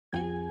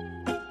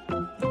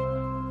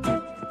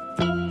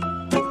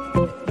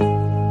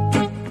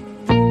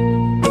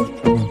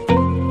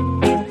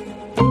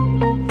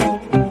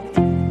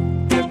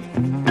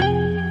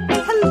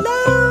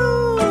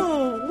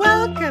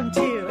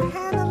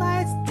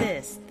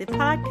This, the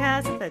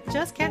podcast that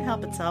just can't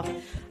help itself.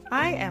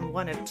 I am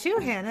one of two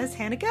Hannahs,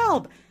 Hannah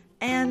Gelb,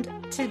 and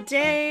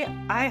today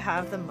I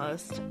have the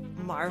most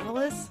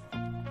marvelous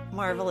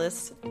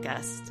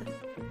guest,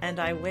 and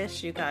I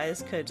wish I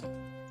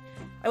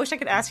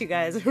could ask you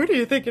guys, who do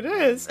you think it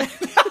is?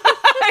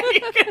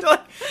 You could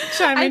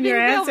chime in your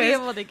answers. They'll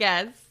be able to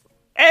guess.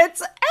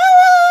 It's Ella!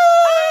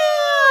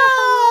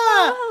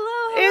 Hello.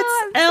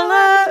 It's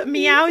Ella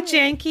Meow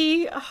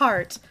Janky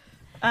Hart.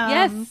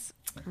 Yes,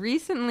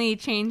 recently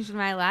changed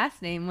my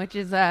last name, which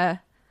is a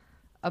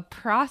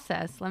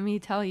process. Let me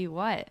tell you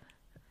what.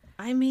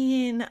 I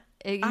mean,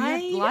 You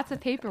have lots of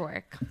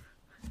paperwork.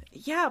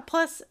 Yeah,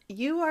 plus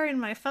you are in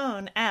my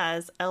phone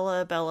as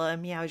Ella Bella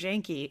Meow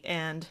Janky,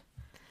 and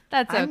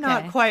That's okay.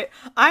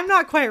 I'm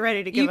not quite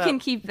ready to give up. You can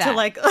keep that. To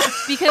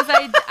because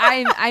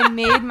I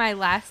made my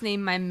last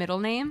name my middle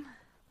name,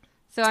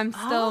 so I'm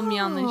still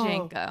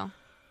Mielnizhenko.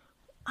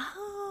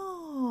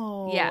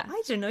 Oh, yeah.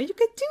 I didn't know you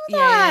could do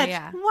that.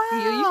 Yeah. Wow,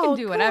 You can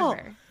do cool.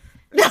 whatever.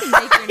 You can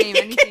make your name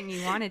anything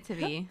you want it to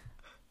be.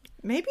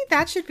 Maybe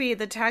that should be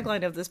the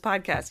tagline of this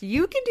podcast.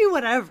 You can do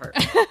whatever,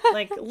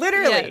 like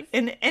literally Yes.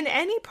 in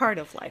any part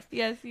of life.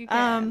 Yes, you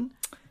can.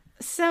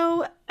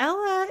 So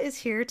Ella is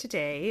here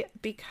today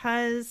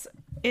because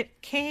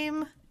it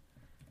came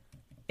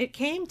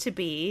to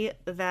be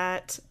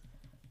that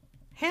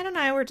Hannah and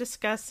I were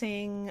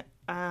discussing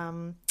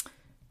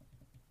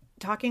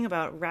talking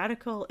about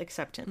radical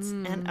acceptance,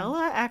 and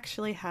Ella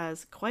actually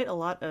has quite a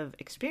lot of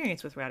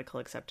experience with radical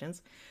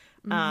acceptance.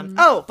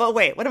 Oh, but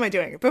wait, what am I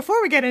doing?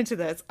 Before we get into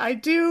this, I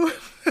do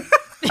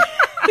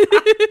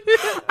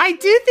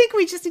think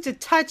we just need to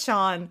touch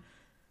on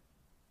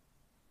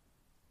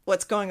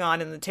what's going on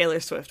in the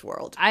Taylor Swift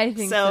world. I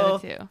think so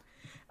too.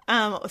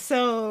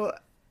 So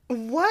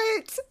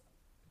what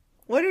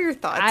are your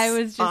thoughts I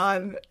was just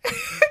on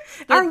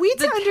are we to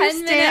the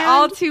understand 10-minute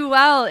All Too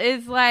Well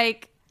is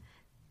like,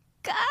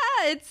 God,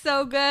 it's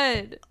so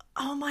good.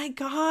 Oh my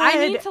god.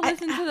 I need to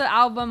listen to the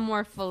album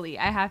more fully.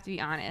 I have to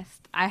be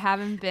honest. I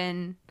haven't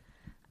been.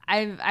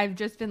 I've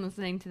just been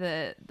listening to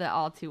the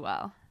All Too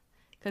Well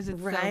because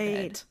it's so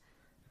good.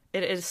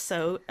 It is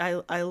so.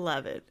 I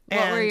love it.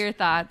 What were your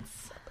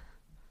thoughts?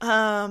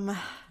 Well,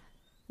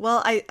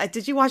 I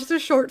did you watch the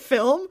short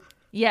film?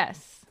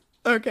 Yes.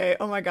 Okay.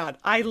 Oh my god.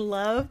 I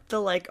love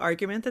the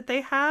argument that they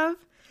have.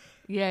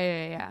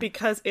 Yeah.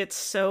 Because it's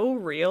so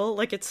real,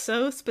 it's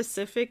so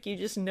specific. You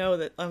just know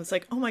that I was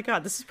like, oh my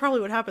god, this is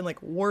probably what happened,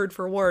 word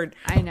for word.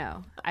 I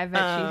know. I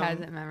bet she has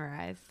it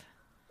memorized.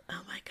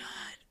 Oh my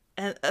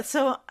god.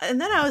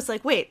 And then I was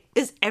like, wait,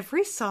 is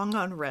every song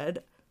on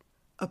Red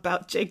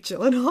about Jake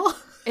Gyllenhaal?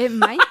 It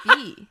might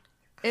be.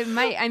 It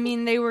might. I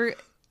mean,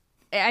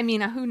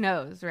 who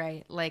knows,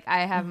 right? I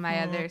have my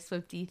other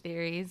Swiftie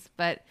theories,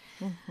 but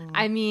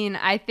I mean,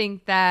 I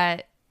think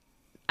that,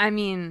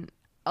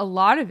 a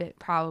lot of it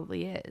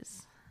probably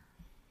is.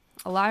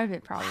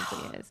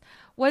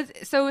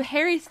 So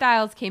Harry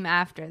Styles came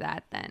after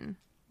that then,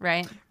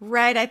 right?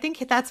 Right. I think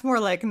that's more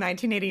like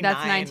 1989.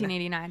 That's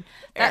 1989.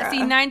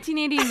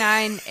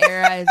 1989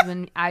 era is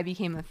when I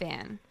became a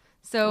fan.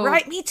 So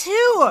right, me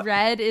too.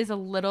 Red is a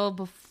little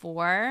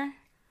before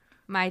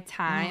my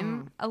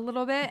time a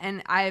little bit,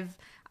 and I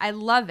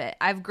love it.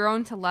 I've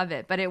grown to love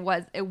it, but it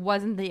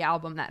wasn't the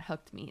album that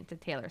hooked me to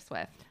Taylor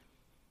Swift.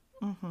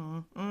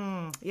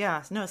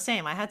 Yeah, no,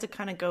 same. I had to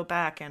kind of go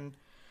back and,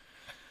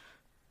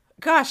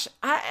 gosh,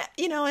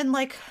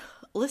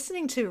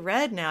 listening to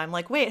Red now, I'm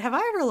like, wait, have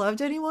I ever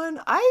loved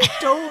anyone?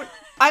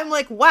 I'm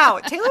like, wow,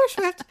 Taylor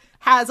Swift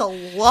has a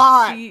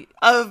lot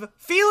of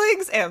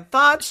feelings and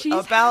thoughts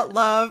about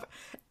love,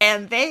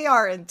 and they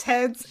are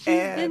intense. She's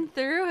been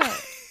through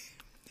it.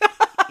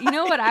 You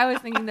know what I was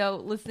thinking, though,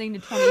 listening to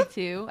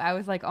 22? I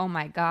was like, oh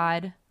my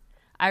God.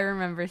 I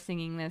remember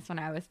singing this when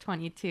I was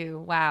 22.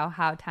 Wow,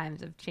 how times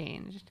have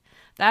changed.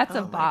 That's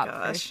a bop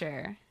for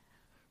sure.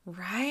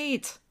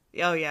 Right.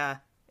 Oh, yeah.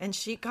 And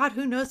God,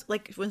 who knows?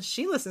 When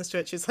she listens to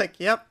it, she's like,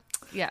 yep.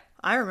 Yeah.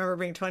 I remember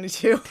being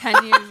 22.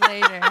 10 years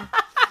later.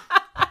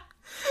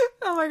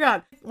 Oh, my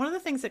God. One of the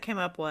things that came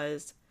up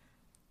was,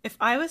 if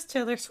I was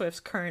Taylor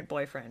Swift's current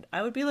boyfriend,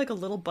 I would be a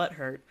little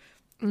butthurt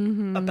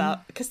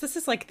about, because this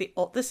is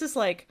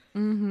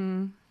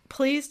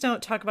please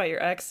don't talk about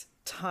your ex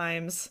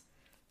times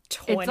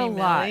 20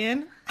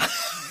 million.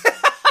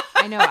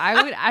 I know. I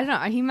don't know.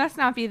 He must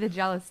not be the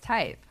jealous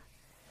type.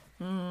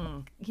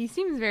 He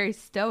seems very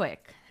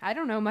stoic. I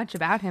don't know much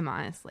about him,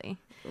 honestly.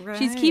 Right.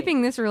 She's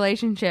keeping this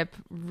relationship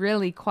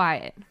really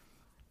quiet.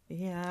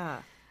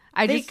 Yeah.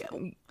 I just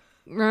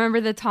remember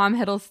the Tom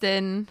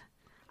Hiddleston,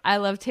 I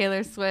love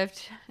Taylor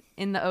Swift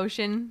in the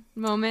ocean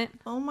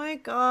moment. Oh my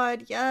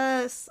God,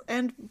 yes.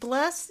 And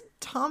bless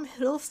Tom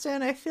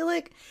Hiddleston. I feel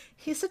like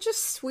he's such a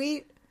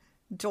sweet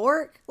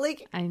dork.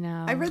 I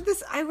know. I read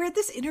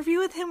this interview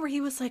with him where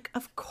he was like,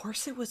 of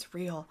course it was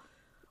real.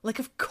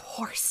 Of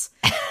course.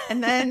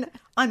 And then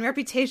on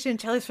Reputation,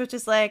 Taylor Swift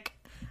is like,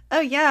 oh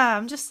yeah,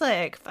 I'm just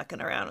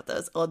fucking around with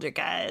those older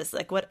guys.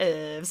 What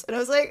ifs? And I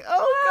was like,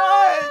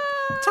 oh God,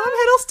 Tom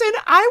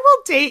Hiddleston, I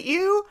will date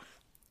you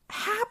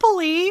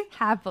Happily.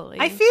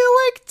 I feel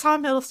like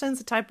Tom Hiddleston's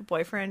the type of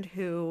boyfriend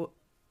who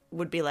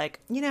would be like,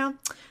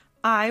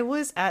 I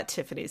was at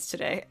Tiffany's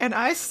today and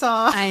I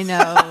saw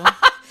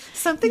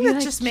something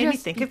that just made me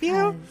think of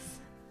you.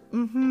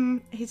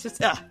 He's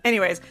just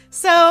anyways,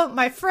 so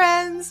my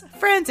friends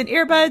and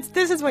earbuds,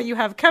 this is what you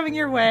have coming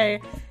your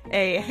way: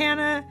 a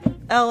Hannah,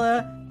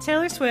 Ella,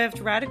 Taylor Swift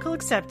Radical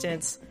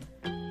Acceptance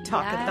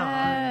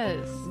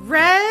talkathon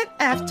right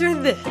after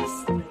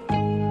this.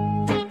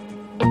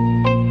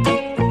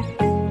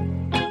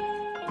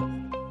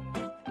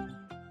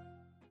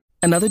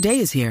 Another day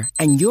is here,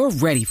 and you're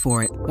ready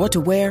for it. What to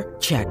wear?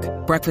 Check.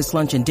 Breakfast,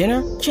 lunch, and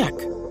dinner? Check.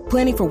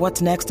 Planning for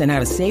what's next and how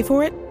to save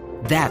for it?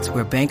 That's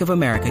where Bank of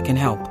America can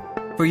help.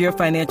 For your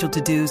financial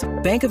to-dos,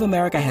 Bank of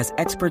America has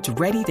experts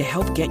ready to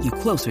help get you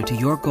closer to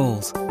your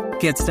goals.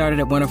 Get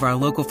started at one of our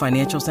local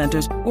financial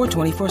centers or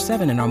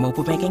 24/7 in our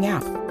mobile banking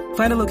app.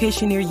 Find a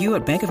location near you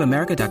at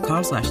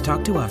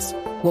bankofamerica.com/talktous.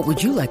 What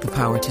would you like the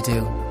power to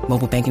do?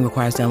 Mobile banking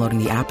requires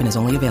downloading the app and is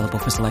only available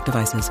for select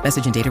devices.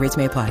 Message and data rates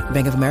may apply.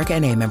 Bank of America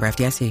N.A., member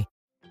FDIC.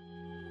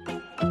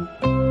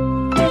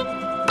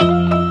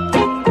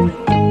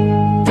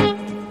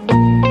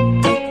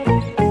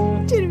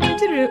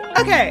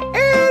 Okay,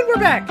 and we're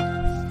back.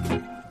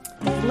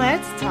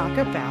 Let's talk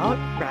about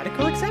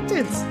radical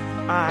acceptance.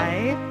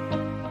 I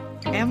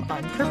am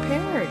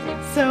unprepared.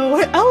 So,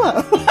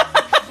 Ella,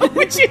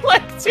 would you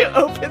like to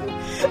open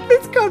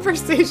this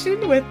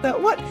conversation with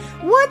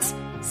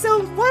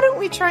so why don't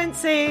we try and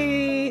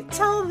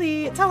tell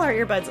our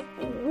earbuds,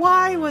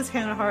 why was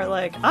Hannah Hart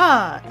like,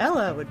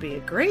 Ella would be a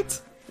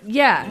great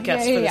guest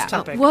for this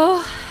topic?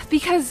 Well,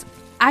 because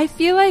I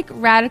feel like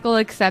radical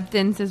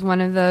acceptance is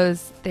one of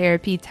those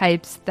therapy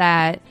types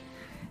that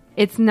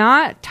it's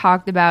not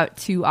talked about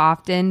too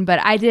often, but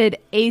I did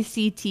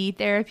ACT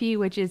therapy,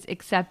 which is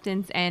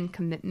acceptance and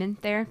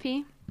commitment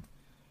therapy.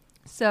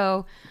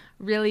 So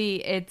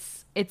really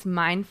it's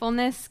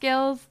mindfulness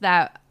skills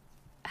that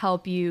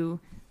help you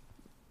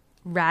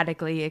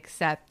radically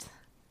accept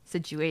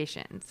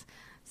situations.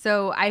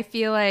 So I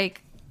feel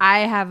like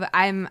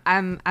I'm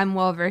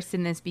well versed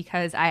in this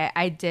because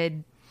I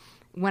did,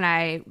 when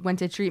I went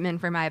to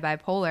treatment for my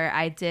bipolar,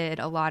 I did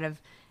a lot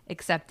of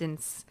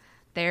acceptance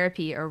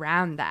therapy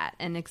around that,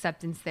 and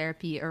acceptance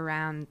therapy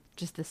around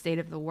just the state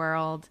of the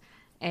world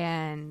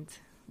and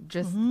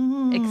just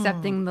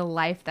accepting the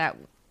life that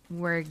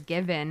we're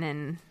given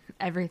and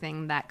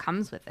everything that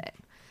comes with it.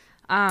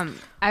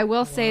 I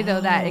will say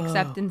though that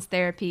acceptance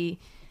therapy,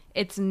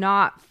 it's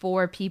not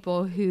for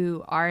people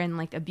who are in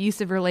like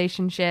abusive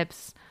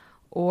relationships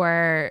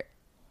or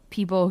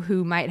people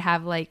who might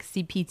have like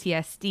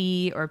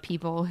CPTSD, or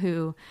people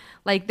who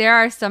like, there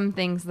are some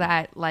things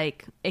that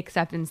like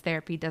acceptance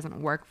therapy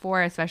doesn't work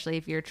for, especially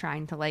if you're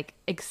trying to like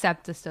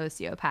accept a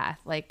sociopath,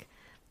 like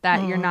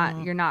that you're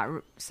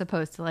not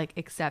supposed to like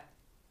accept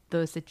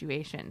those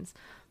situations.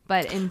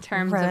 But in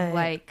terms of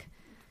like,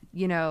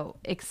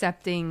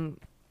 accepting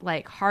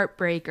like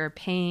heartbreak or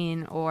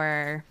pain,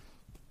 or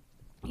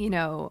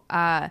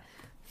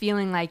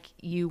feeling like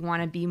you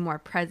want to be more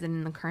present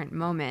in the current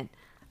moment,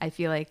 I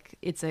feel like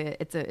it's a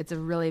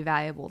really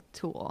valuable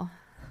tool.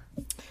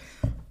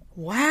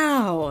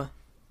 Wow.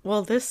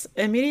 Well, this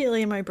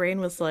immediately, my brain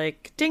was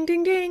like, ding,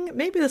 ding, ding.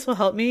 Maybe this will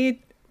help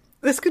me.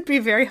 This could be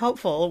very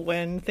helpful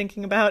when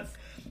thinking about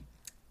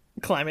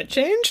climate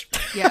change.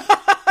 Yeah.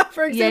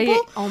 For example.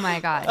 Yeah. Oh my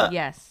God.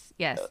 Yes.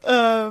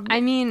 I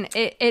mean,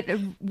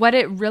 what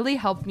it really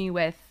helped me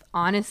with,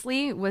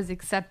 honestly, was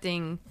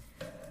accepting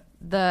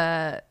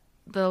the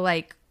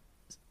like,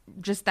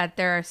 just that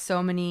there are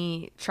so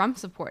many Trump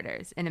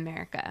supporters in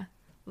America.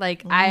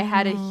 Like I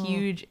had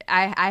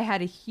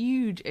a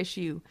huge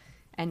issue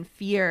and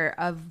fear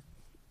of,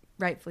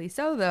 rightfully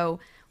so though,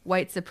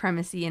 white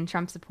supremacy and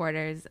Trump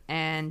supporters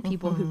and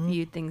people who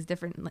viewed things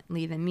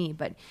differently than me.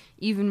 But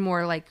even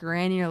more like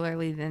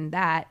granularly than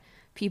that,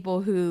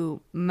 people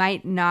who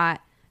might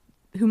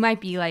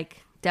be like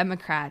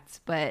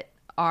Democrats, but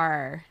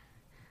are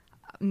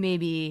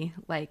maybe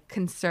like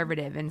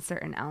conservative in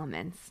certain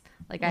elements.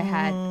 Like I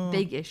had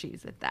big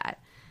issues with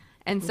that.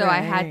 And so I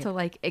had to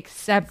like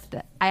accept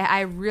that.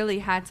 I really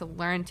had to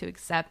learn to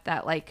accept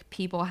that like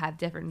people have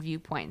different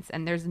viewpoints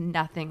and there's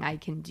nothing I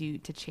can do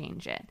to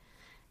change it.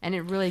 And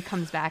it really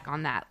comes back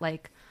on that.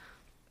 Like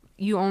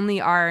you only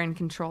are in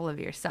control of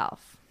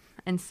yourself.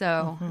 And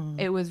so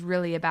it was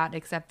really about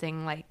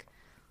accepting like,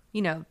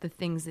 the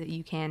things that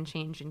you can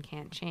change and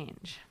can't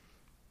change.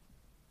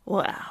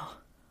 Wow.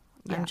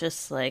 Yeah. I'm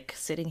just like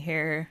sitting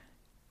here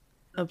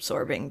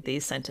absorbing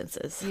these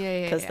sentences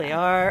because they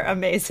are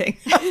amazing.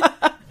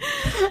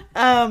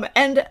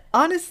 And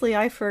honestly,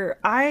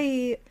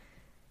 I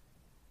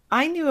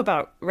knew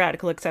about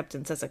radical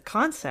acceptance as a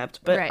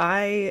concept, but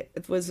I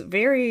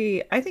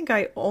think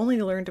I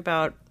only learned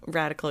about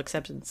radical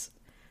acceptance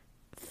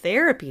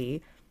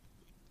therapy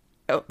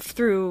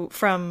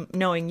from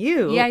knowing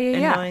you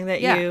and knowing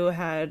that you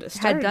had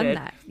done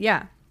that.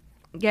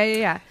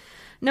 Yeah.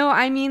 No,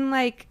 I mean,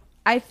 like,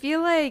 I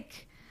feel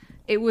like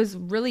it was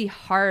really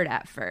hard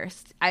at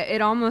first.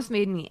 It almost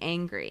made me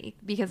angry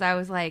because I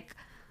was like,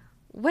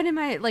 what am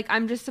I like?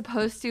 I'm just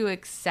supposed to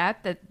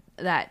accept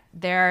that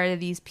there are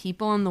these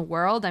people in the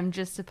world. I'm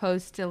just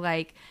supposed to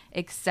like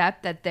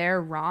accept that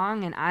they're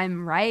wrong and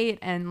I'm right,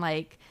 and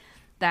like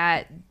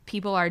that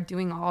people are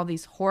doing all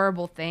these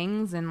horrible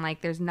things, and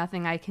like there's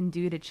nothing I can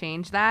do to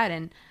change that.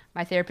 And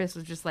my therapist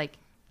was just like,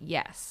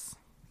 yes,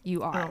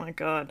 you are. Oh my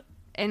God.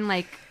 And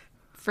like,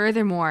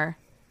 furthermore,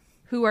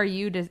 who are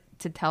you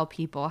to tell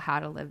people how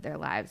to live their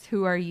lives?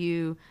 Who are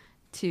you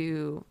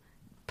to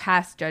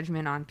pass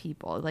judgment on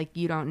people? Like,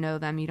 you don't know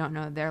them, you don't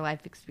know their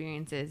life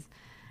experiences.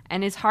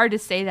 And it's hard to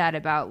say that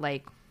about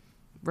like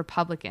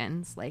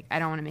Republicans. Like, I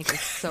don't want to make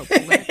this so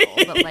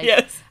political, but like,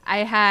 yes. I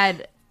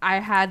had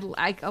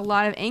like a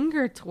lot of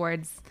anger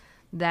towards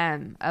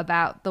them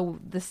about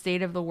the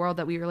state of the world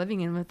that we were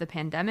living in with the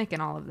pandemic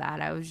and all of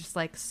that. I was just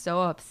like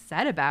so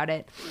upset about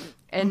it.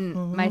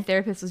 And my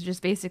therapist was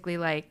just basically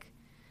like,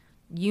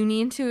 you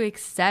need to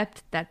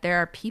accept that there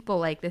are people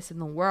like this in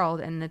the world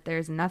and that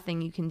there's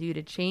nothing you can do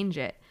to change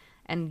it.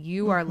 And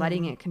you are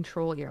letting it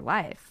control your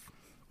life.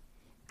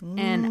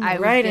 And I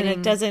was right,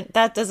 getting, and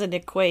that doesn't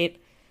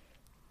equate.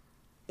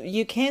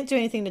 You can't do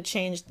anything to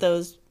change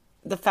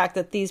the fact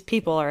that these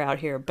people are out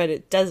here, but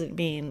it doesn't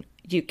mean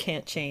you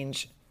can't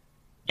change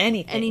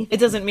anything. It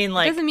doesn't mean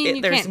like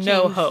there's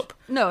no hope.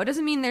 No, it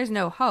doesn't mean there's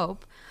no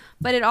hope.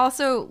 But it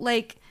also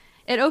like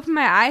it opened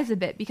my eyes a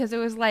bit, because it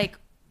was like,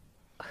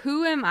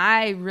 who am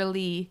I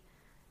really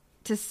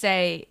to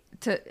say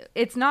to?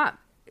 It's not.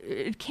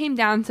 It came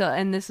down to,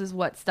 and this is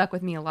what stuck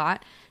with me a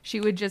lot. She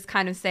would just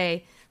kind of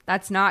say,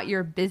 "That's not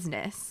your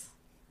business,"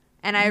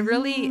 and I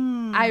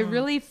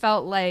really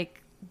felt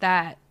like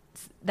that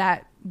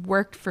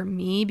worked for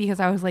me, because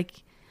I was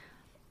like,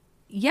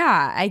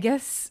 yeah, I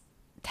guess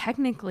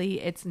technically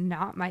it's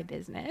not my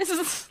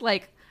business.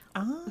 Like,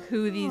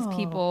 who these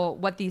people,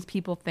 what these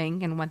people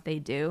think and what they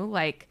do.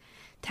 Like,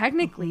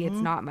 technically it's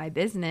not my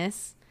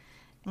business.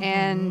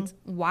 And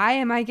why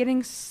am I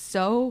getting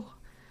so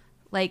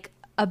like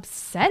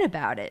upset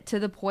about it to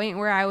the point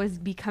where I was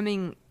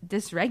becoming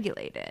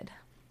dysregulated?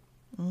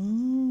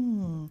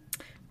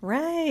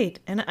 Right.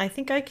 And I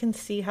think I can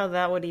see how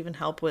that would even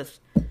help with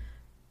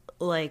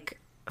like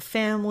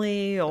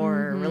family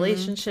or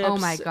relationships. Oh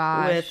my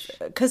gosh.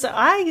 Because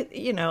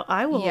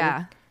I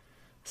will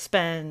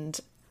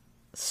spend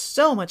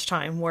so much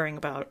time worrying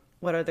about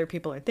what other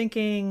people are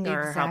thinking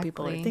or how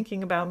people are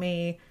thinking about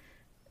me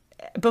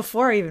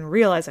before I even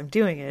realize I'm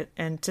doing it.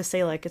 And to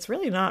say like, it's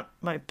really not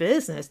my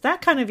business,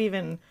 that kind of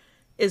even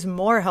is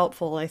more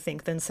helpful, I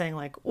think, than saying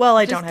like, well,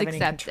 I don't have any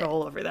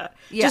control over that.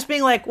 Yeah. Just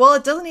being like, well,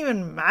 it doesn't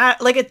even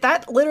matter. Like,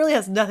 that literally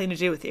has nothing to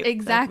do with you.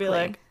 Exactly. Be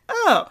like,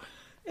 oh,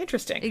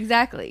 interesting.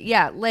 Exactly.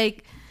 Yeah.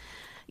 Like,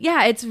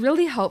 yeah, it's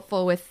really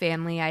helpful with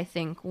family, I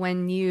think,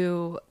 when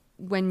you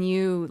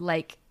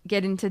like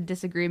get into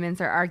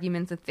disagreements or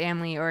arguments with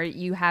family, or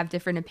you have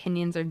different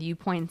opinions or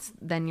viewpoints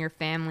than your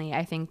family.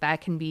 I think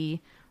that can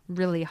be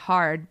really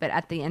hard. But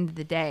at the end of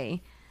the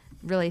day,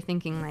 really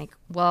thinking like,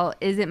 well,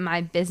 is it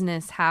my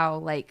business how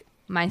like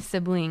my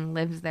sibling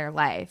lives their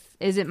life?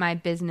 Is it my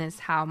business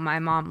how my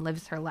mom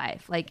lives her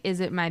life? Like, is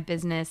it my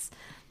business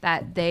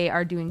that they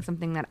are doing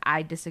something that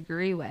I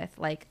disagree with?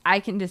 Like, I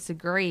can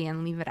disagree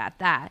and leave it at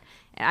that.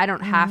 And I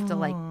don't have to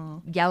like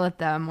yell at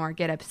them or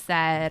get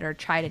upset or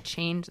try to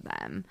change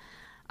them.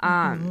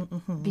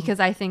 Because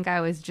I think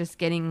I was just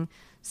getting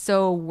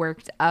so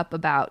worked up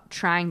about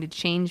trying to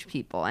change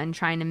people and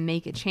trying to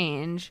make a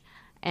change.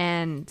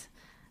 And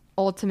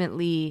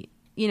ultimately,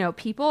 you know,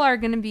 people are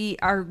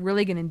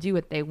really going to do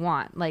what they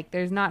want. Like,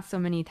 there's not so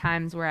many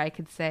times where I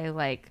could say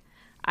like,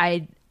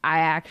 I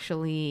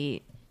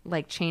actually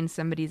like change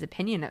somebody's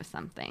opinion of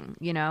something,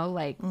 you know,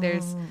 like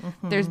there's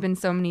been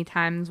so many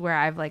times where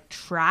I've like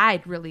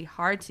tried really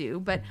hard to,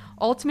 but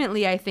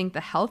ultimately I think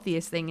the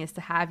healthiest thing is to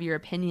have your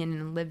opinion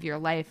and live your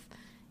life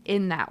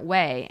in that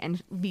way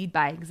and lead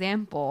by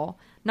example,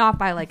 not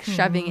by like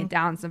shoving it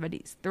down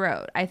somebody's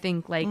throat. I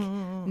think like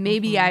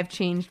maybe I've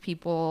changed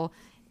people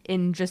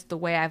in just the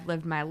way I've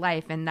lived my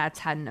life, and that's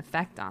had an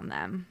effect on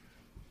them.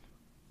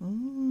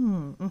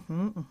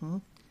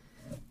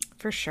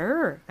 For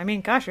sure. I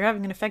mean, gosh, you're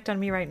having an effect on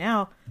me right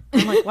now.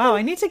 I'm like, wow,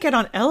 I need to get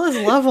on Ella's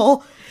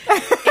level.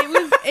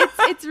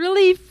 It's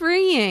really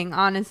freeing,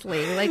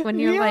 honestly. Like when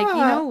you're like, you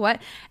know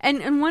what?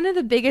 And one of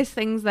the biggest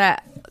things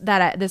that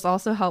this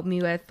also helped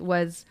me with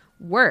was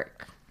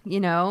work,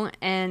 you know,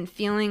 and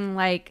feeling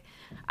like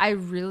I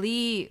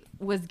really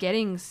was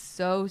getting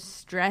so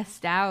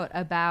stressed out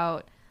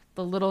about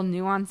the little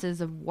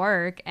nuances of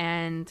work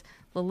and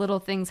the little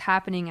things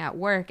happening at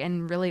work,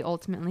 and really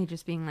ultimately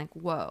just being like,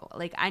 whoa,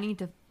 like I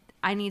need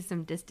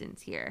some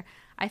distance here.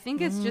 I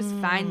think it's just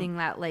finding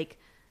that like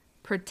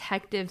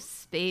protective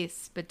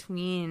space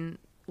between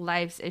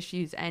life's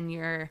issues and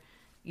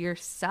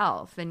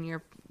yourself and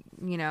your,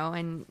 you know,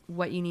 and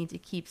what you need to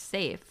keep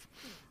safe.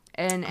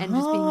 And just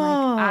being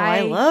like,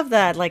 I love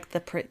that. Like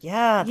the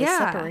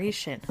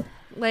separation.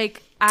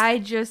 Like I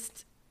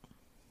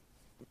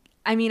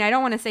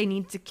don't want to say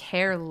need to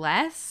care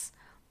less,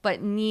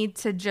 but need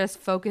to just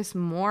focus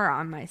more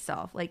on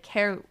myself. Like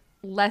care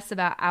less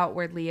about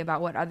outwardly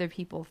about what other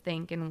people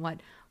think and what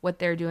what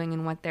they're doing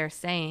and what they're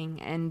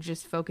saying and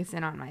just focus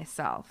in on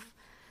myself.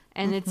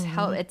 And it's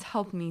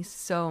helped me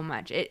so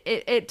much.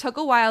 It took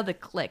a while to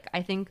click.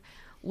 I think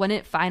when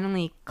it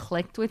finally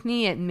clicked with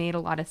me, it made a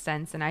lot of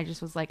sense. And I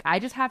just was like, I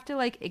just have to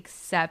like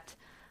accept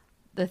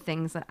the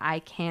things that I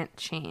can't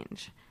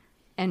change.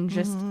 And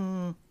just,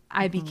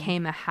 I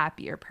became a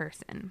happier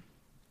person.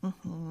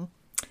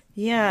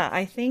 Yeah,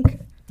 I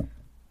think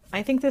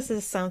this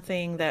is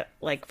something that,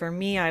 like, for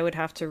me, I would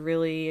have to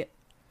really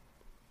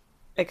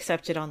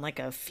accept it on like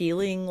a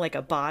feeling, like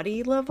a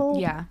body level.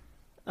 Yeah.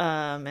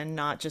 And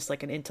not just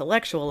like an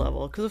intellectual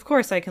level. Because of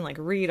course I can like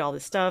read all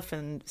this stuff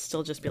and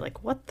still just be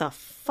like, what the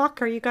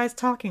fuck are you guys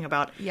talking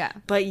about? Yeah.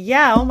 But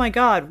yeah, oh my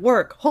God,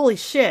 work. Holy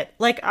shit.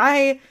 Like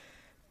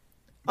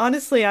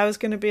honestly, I was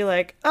going to be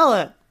like,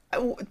 Ella,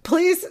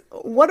 please,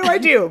 what do I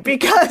do?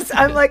 Because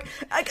I'm like,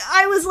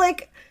 I was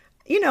like,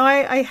 you know,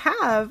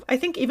 I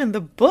think even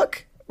the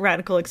book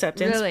Radical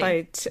Acceptance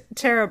by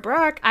Tara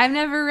Brach. I've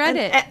never read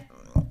it.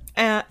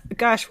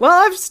 Gosh, well,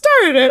 I've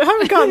started it. I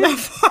haven't gotten that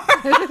far,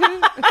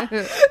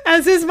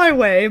 as is my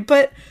way.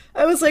 But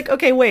I was like,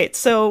 okay, wait.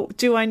 So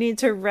do I need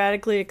to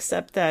radically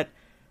accept that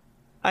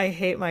I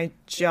hate my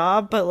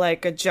job, but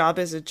like a job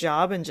is a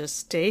job and just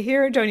stay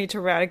here? Do I need to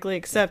radically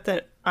accept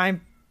that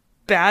I'm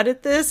bad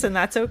at this and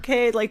that's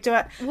okay? Like, do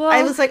I? Well,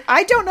 I was like,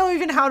 I don't know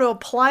even how to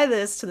apply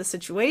this to the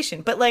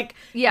situation. But like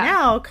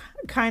now,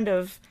 kind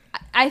of.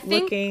 I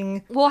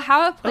think. Well,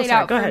 how it played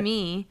out for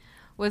me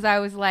was I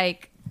was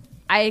like,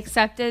 I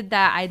accepted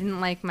that I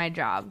didn't like my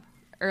job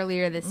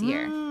earlier this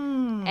year.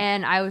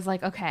 And I was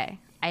like, okay,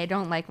 I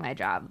don't like my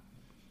job.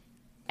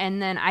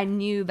 And then I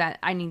knew that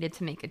I needed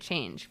to make a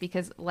change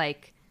because,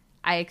 like,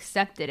 I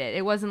accepted it.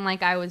 It wasn't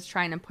like I was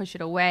trying to push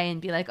it away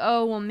and be like,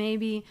 oh, well,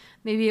 maybe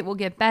it will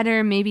get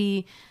better.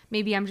 Maybe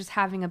I'm just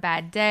having a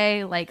bad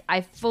day. Like,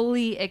 I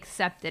fully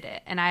accepted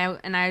it. And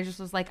I just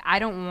was like, I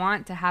don't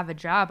want to have a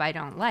job I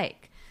don't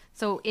like.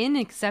 So in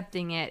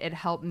accepting it, it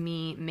helped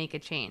me make a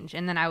change.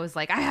 And then I was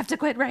like, I have to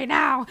quit right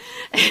now.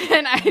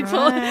 And I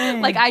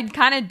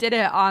kind of did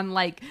it on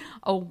like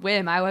a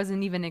whim. I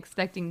wasn't even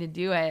expecting to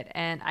do it.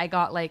 And I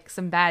got like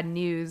some bad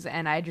news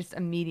and I just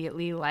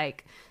immediately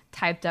like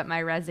typed up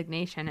my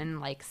resignation and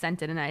like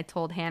sent it. And I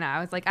told Hannah, I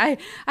was like, I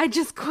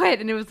just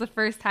quit. And it was the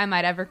first time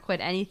I'd ever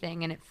quit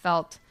anything. And it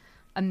felt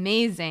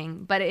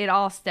amazing. But it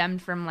all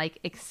stemmed from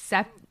like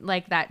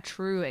that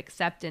true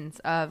acceptance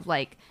of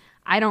like,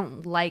 I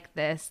don't like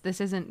this.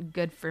 This isn't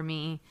good for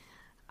me.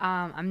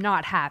 I'm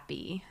not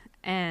happy.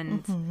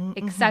 And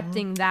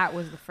accepting that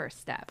was the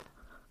first step.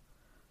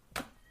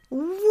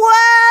 Whoa!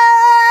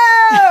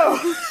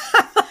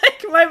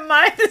 Like my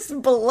mind is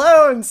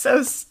blown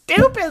so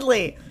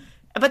stupidly.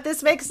 But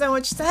this makes so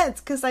much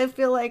sense because I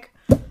feel like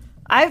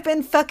I've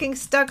been fucking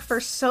stuck for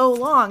so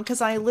long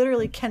because I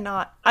literally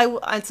cannot.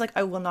 It's like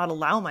I will not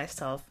allow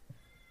myself.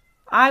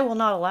 I do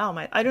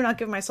not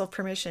give myself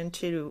permission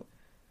to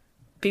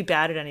be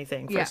bad at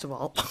anything, first of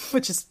all,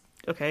 which is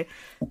okay.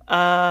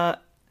 The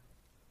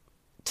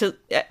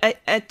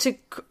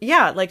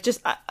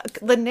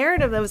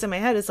narrative that was in my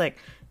head is like,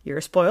 you're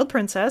a spoiled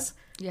princess.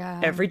 Yeah.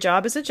 Every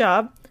job is a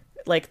job.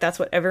 Like, that's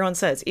what everyone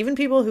says. Even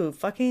people who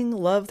fucking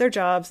love their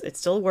jobs,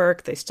 it's still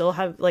work. They still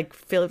have like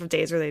feel of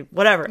days where they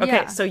whatever. Okay,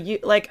 yeah. So you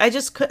like, I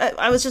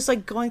was just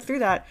like going through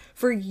that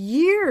for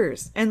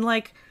years, and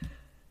like.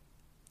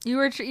 You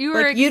were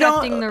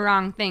accepting the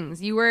wrong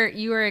things. You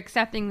were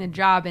accepting the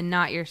job and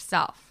not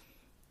yourself.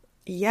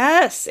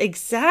 Yes,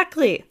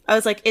 exactly. I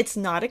was like, it's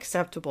not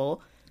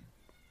acceptable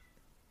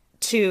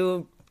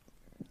to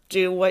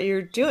do what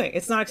you're doing.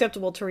 It's not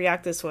acceptable to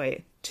react this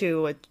way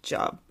to a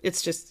job.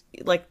 It's just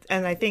like,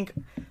 and I think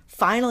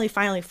finally,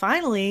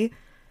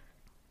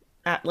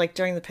 like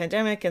during the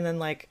pandemic and then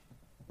like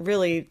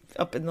really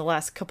up in the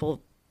last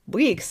couple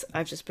weeks,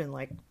 I've just been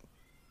like,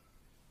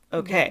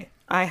 okay.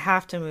 I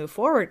have to move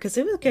forward because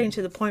it was getting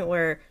to the point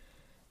where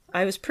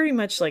I was pretty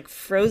much like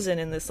frozen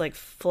in this like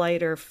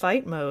flight or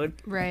fight mode.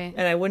 Right.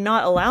 And I would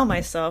not allow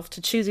myself to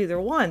choose either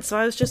one. So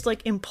I was just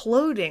like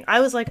imploding. I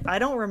was like, I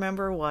don't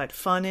remember what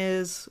fun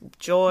is,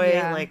 joy.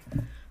 Yeah. Like,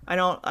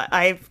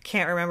 I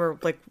can't remember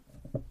like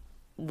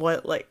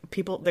what like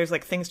people, there's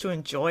like things to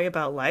enjoy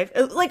about life.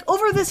 Like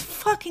over this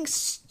fucking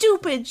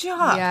stupid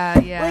job. Yeah.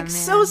 Like man.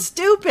 So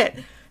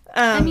stupid.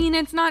 I mean,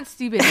 it's not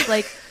stupid. It's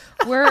like,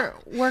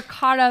 we're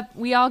caught up.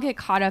 We all get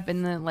caught up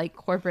in the like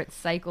corporate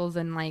cycles,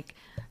 and like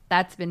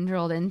that's been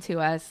drilled into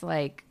us.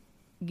 Like,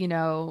 you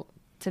know,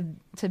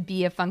 to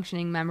be a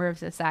functioning member of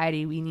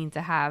society, we need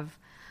to have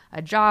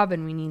a job,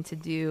 and we need to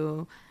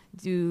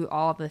do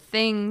all the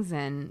things,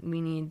 and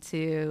we need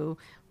to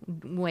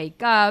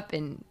wake up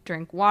and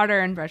drink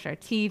water and brush our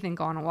teeth and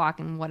go on a walk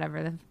and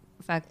whatever the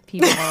fuck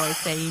people always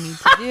say you need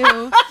to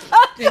do.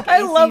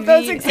 I love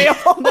those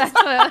examples. That's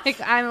what, like,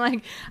 I'm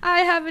like, I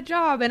have a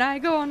job and I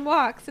go on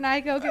walks and I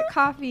go get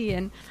coffee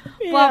and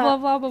blah, blah,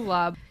 blah, blah,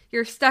 blah.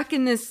 You're stuck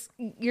in this,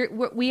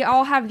 we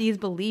all have these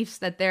beliefs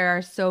that there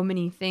are so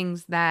many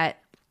things that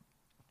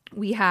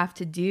we have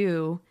to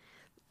do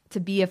to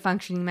be a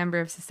functioning member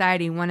of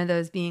society. One of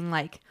those being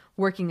like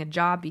working a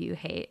job you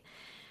hate.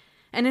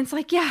 And it's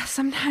like, yeah,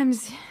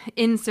 sometimes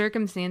in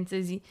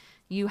circumstances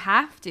you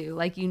have to,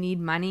 like, you need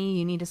money,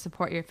 you need to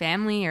support your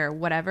family or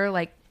whatever.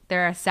 Like,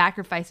 there are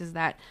sacrifices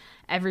that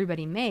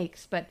everybody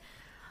makes. But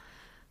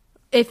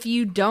if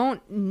you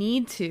don't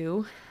need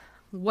to,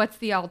 what's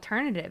the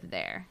alternative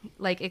there?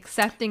 Like,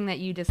 accepting that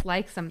you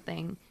dislike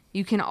something,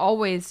 you can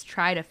always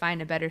try to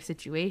find a better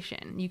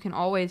situation. You can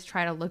always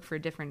try to look for a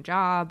different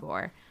job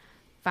or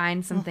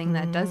find something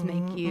that does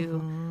make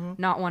you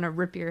not want to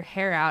rip your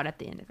hair out at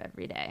the end of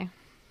every day.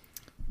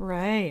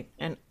 Right.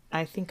 And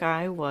I think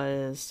I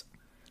was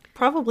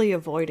probably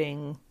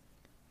avoiding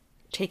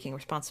taking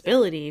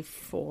responsibility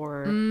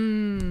for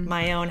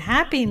my own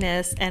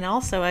happiness. And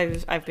also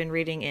I've been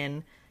reading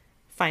in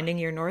Finding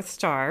Your North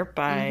Star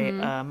by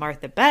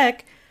Martha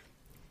Beck,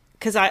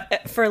 because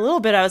for a little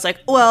bit I was like,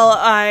 well,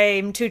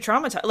 I'm too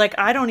traumatized. Like,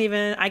 I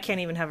can't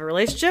even have a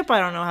relationship. I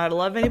don't know how to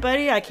love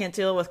anybody. I can't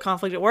deal with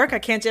conflict at work. I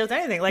can't deal with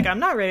anything. Like, I'm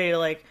not ready to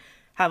like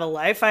have a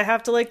life. I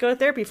have to like go to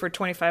therapy for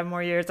 25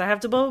 more years. I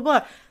have to blah, blah,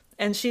 blah.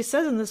 And she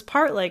says in this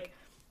part, like,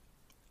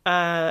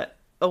 a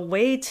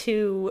way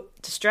to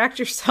distract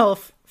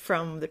yourself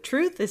from the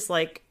truth is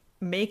like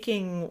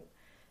making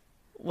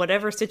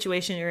whatever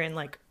situation you're in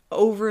like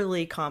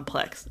overly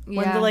complex.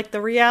 When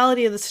the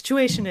reality of the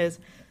situation is,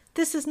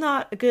 this is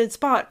not a good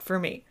spot for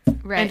me.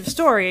 Right. End of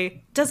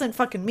story. Doesn't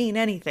fucking mean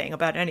anything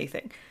about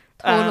anything.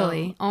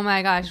 Totally. Oh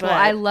my gosh. Well,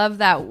 I love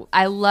that.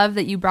 I love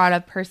that you brought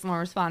up personal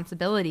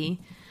responsibility,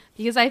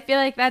 because I feel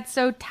like that's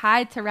so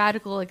tied to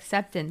radical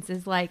acceptance.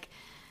 Is like,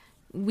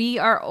 we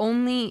are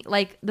only,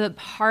 like, the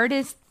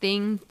hardest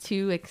thing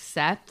to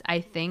accept,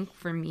 I think,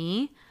 for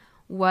me,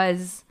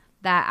 was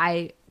that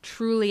I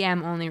truly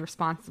am only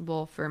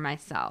responsible for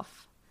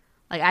myself.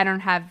 Like, I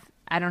don't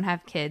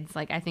have kids.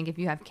 Like, I think if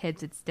you have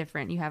kids, it's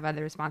different. You have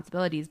other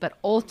responsibilities. But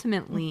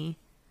ultimately,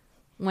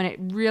 when it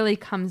really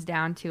comes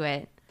down to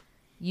it,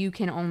 you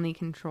can only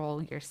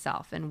control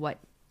yourself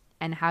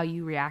and how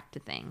you react to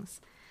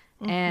things.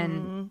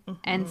 And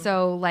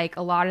so, like,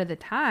 a lot of the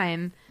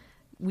time,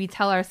 we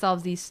tell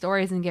ourselves these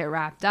stories and get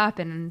wrapped up,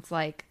 and it's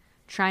like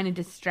trying to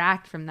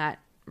distract from that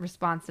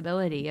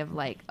responsibility of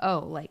like, oh,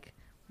 like,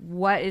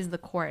 what is the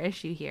core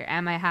issue here?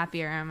 Am I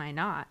happy or am I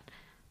not?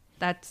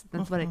 That's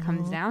what it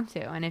comes down to.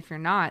 And if you're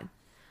not,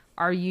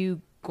 are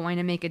you going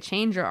to make a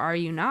change or are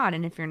you not?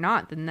 And if you're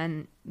not,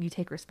 then you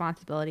take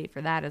responsibility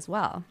for that as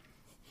well.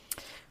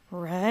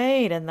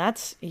 Right. And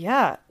that's,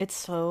 it's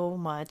so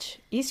much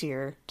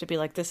easier to be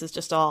like, this is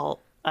just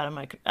all out of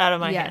my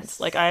hands.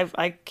 Like,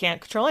 I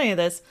can't control any of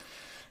this.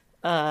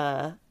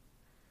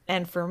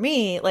 And for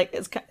me, like,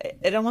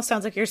 it almost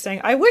sounds like you're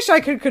saying, I wish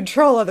I could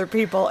control other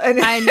people. And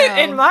I know.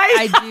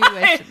 I do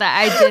wish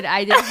that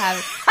I did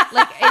have,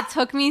 like, it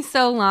took me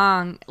so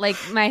long. Like,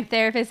 my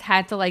therapist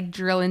had to like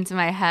drill into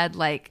my head,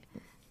 like,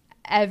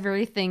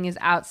 everything is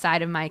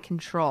outside of my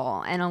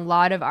control. And a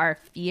lot of our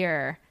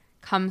fear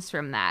comes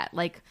from that.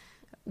 Like,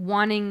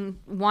 wanting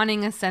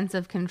a sense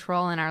of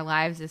control in our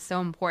lives is so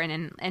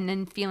important, and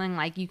then feeling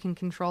like you can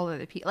control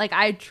other people. Like,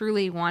 I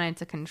truly wanted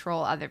to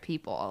control other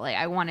people. Like,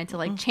 I wanted to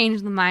like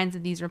change the minds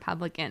of these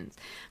Republicans,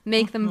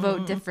 make them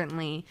vote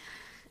differently,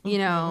 you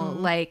know,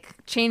 like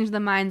change the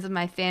minds of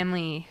my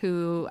family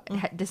who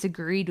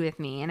disagreed with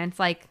me. And it's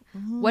like,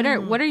 what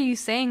are you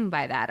saying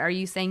by that? Are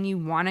you saying you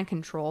want to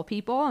control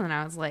people? And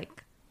I was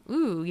like,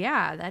 ooh,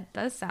 yeah, that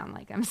does sound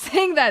like I'm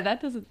saying that.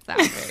 That doesn't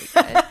sound very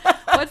good.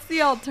 What's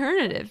the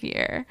alternative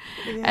here?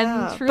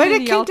 Yeah. But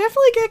it can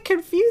definitely get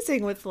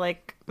confusing with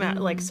like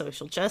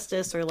social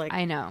justice or like,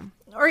 I know,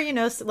 or, you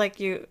know, like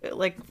you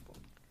like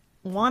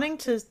wanting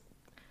to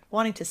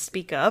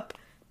speak up.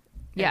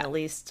 Yeah. And at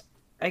least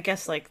I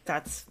guess like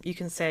that's, you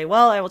can say,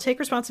 well, I will take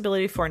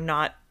responsibility for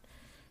not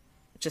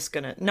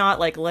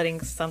like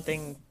letting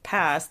something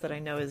pass that I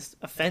know is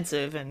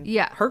offensive and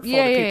hurtful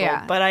to people.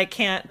 Yeah. But I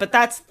can't, but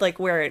that's like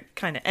where it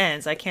kind of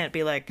ends. I can't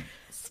be like,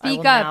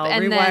 speak up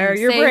and then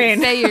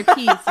say your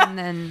piece,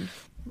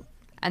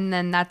 and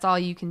then that's all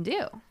you can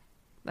do.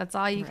 That's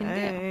all you can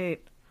do.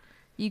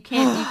 You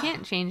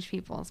can't change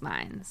people's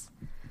minds.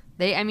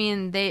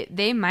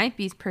 They might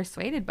be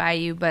persuaded by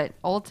you, but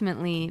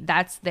ultimately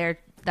that's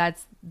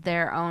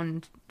their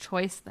own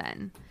choice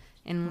then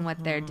in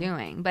what they're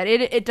doing. But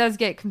it does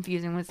get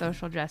confusing with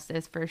social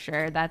justice for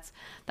sure. That's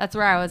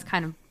where I was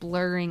kind of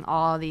blurring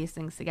all these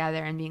things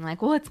together and being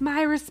like, well, it's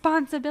my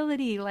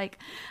responsibility. Like,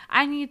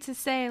 I need to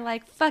say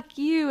like, fuck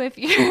you if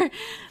you're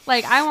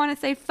like, I want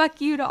to say fuck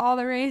you to all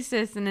the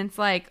racists. And it's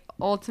like,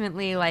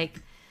 ultimately,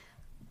 like,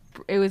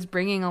 it was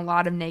bringing a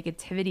lot of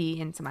negativity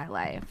into my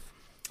life.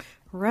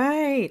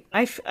 Right.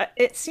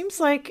 It seems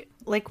like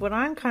what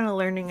I'm kind of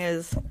learning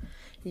is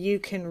you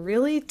can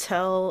really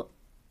tell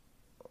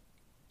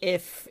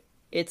if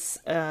it's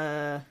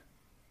you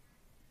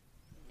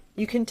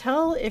can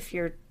tell if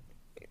you're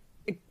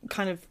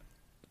kind of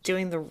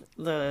doing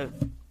the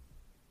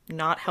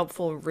not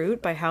helpful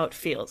route by how it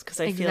feels, because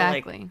I feel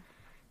like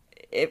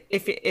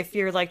if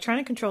you're like trying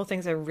to control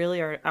things that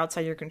really are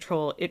outside your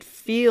control, it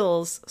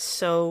feels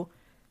so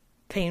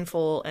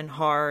painful and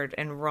hard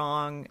and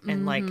wrong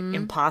and like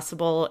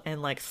impossible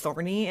and like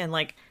thorny, and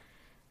like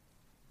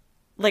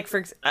like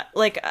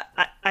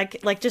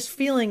like just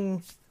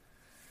feeling,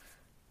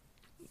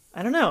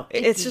 I don't know.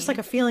 It's just like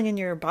a feeling in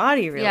your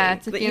body, really. Yeah,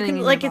 it's a that feeling you can,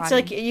 in like, your it's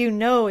body.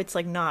 like, it's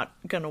like not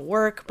gonna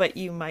work, but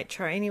you might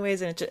try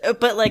anyways. And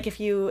but like if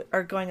you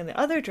are going in the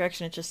other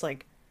direction, it's just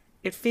like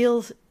it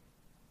feels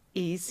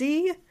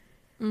easy.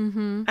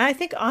 Mm-hmm. I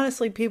think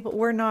honestly,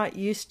 we're not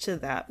used to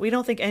that. We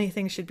don't think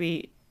anything should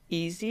be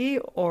easy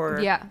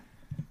or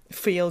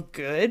feel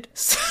good.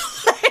 So,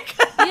 like,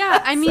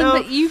 yeah, I mean,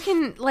 but you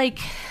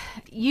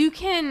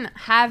can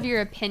have your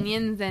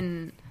opinions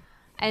and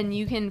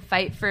you can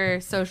fight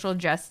for social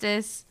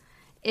justice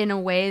in a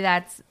way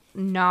that's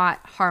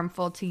not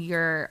harmful to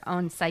your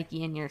own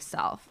psyche and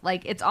yourself.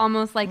 Like, it's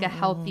almost like a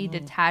healthy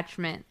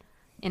detachment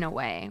in a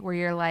way where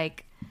you're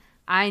like,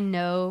 I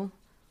know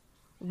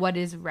what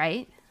is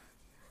right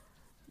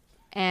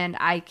and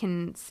I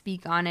can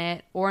speak on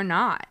it or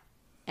not.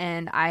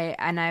 And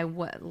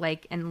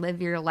and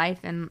live your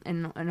life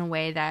in a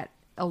way that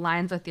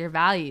aligns with your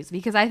values,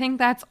 because I think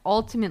that's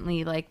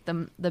ultimately like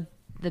the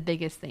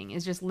biggest thing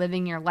is just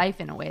living your life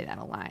in a way that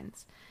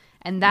aligns,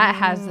 and that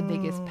has the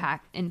biggest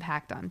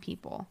impact on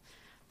people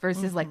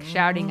versus like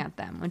shouting at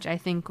them, which I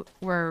think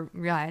we're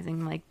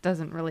realizing like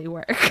doesn't really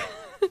work.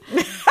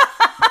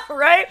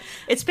 Right?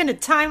 It's been a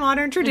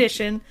time-honored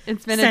tradition.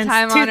 It's been since a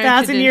time-honored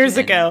 2,000 years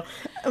tradition.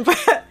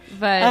 ago.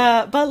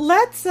 But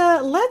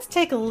let's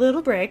take a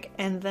little break,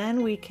 and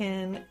then we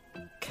can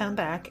come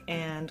back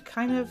and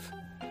kind of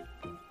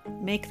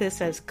make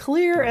this as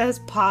clear as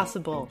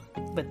possible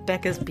with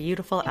Becca's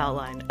beautiful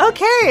outline.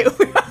 Okay.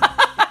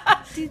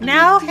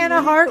 Now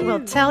Hannah Hart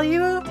will tell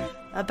you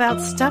about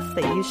stuff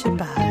that you should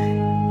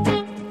buy.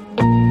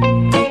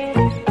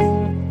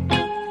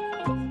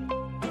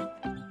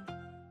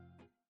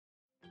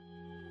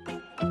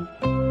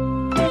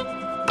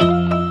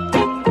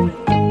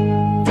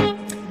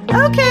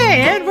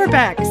 Okay, and we're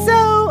back.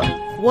 So,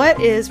 what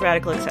is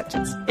radical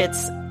acceptance?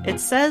 It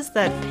says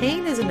that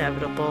pain is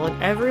inevitable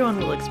and everyone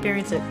will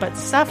experience it, but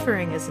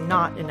suffering is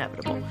not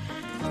inevitable.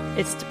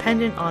 It's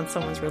dependent on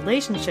someone's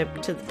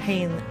relationship to the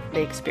pain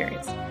they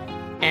experience.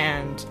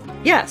 And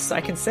yes,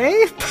 I can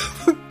say,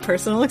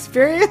 personal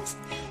experience,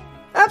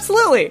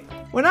 absolutely.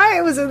 When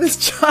I was in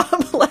this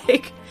job,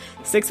 like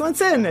 6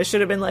 months in, I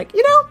should have been like,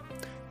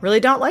 really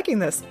not liking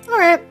this. All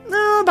right,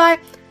 no, bye.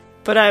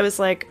 But I was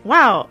like,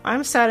 wow,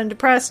 I'm sad and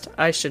depressed.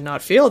 I should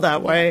not feel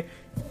that way.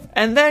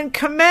 And then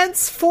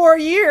commence 4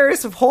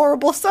 years of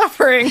horrible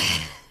suffering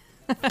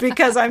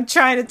because I'm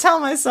trying to tell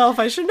myself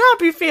I should not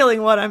be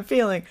feeling what I'm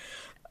feeling.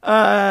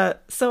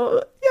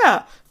 So,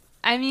 yeah.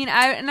 I mean,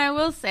 I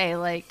will say,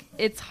 like,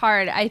 it's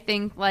hard. I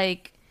think,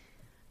 like,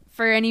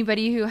 for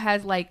anybody who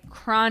has, like,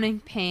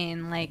 chronic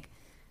pain, like,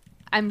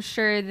 I'm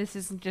sure this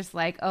isn't just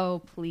like,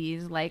 oh,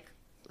 please, like,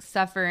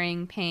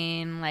 suffering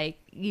pain, like,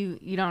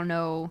 you don't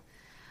know,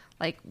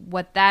 like,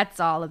 what that's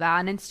all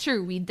about. And it's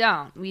true, we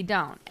don't.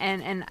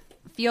 And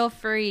feel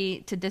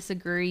free to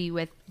disagree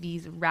with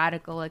these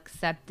radical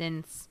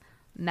acceptance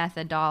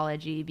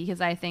methodology,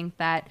 because I think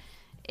that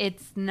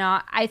it's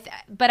not,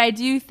 but I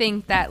do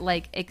think that,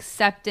 like,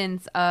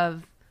 acceptance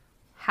of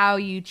how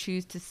you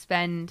choose to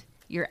spend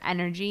your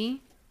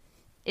energy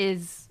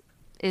is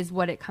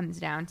what it comes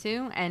down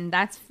to, and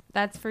that's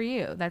for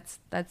you. That's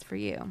for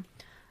you.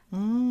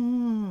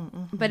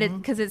 Mm-hmm. But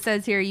because it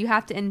says here, you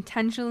have to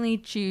intentionally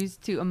choose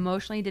to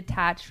emotionally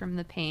detach from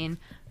the pain,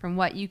 from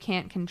what you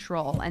can't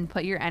control, and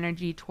put your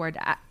energy towards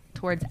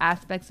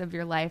aspects of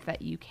your life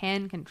that you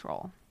can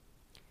control.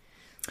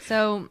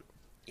 So,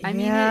 I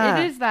mean,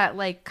 it is that,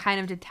 like, kind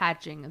of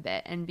detaching a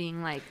bit and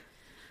being like,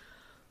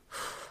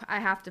 I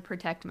have to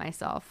protect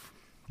myself.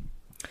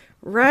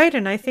 Right.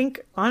 And I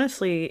think,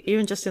 honestly,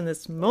 even just in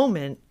this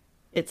moment,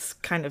 it's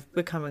kind of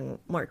becoming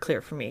more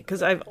clear for me,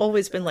 because I've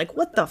always been like,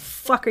 what the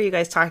fuck are you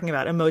guys talking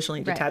about?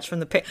 Emotionally detached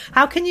from the pain.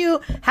 How can you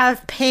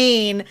have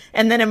pain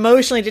and then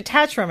emotionally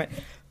detach from it?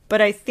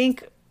 But I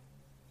think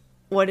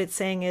what it's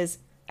saying is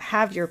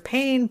have your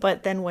pain,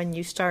 but then when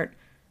you start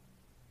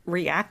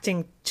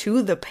reacting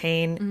to the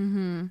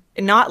pain,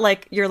 not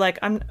like you're like,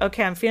 I'm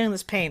feeling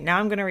this pain. Now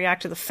I'm going to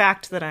react to the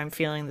fact that I'm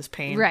feeling this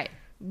pain. Right.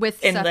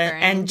 With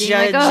suffering. And being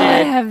judge like, oh, it.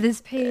 I have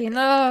this pain.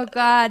 Oh,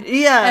 God.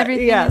 Yeah.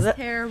 Everything is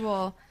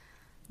terrible.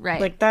 Right.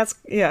 Like, that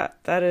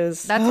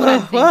is. That's what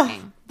I'm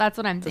thinking. That's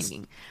what I'm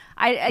thinking.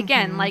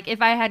 Again, like,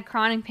 if I had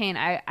chronic pain,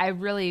 I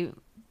really,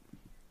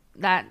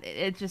 that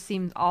it just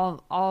seems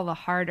all the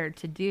harder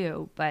to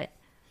do. But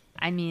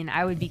I mean,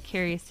 I would be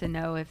curious to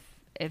know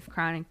if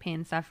chronic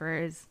pain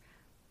sufferers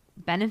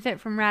benefit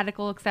from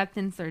radical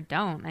acceptance or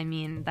don't. I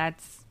mean,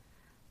 that's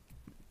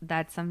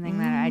something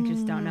that I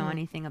just don't know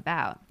anything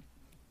about.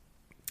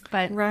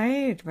 But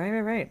right.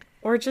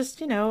 Or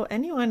just,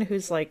 anyone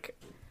who's like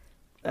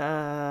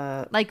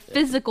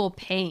physical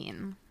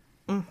pain.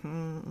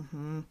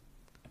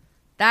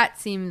 That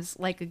seems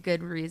like a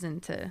good reason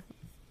to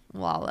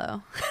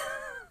wallow.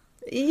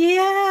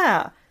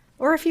 Yeah.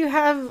 Or if you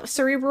have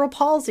cerebral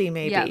palsy,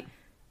 maybe. Yeah.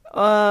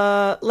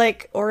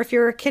 Or if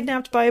you're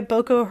kidnapped by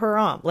Boko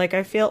Haram. Like,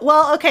 I feel,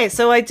 well, okay,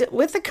 so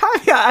with the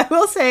caveat, I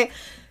will say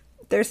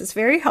there's this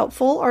very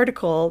helpful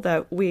article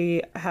that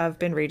we have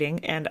been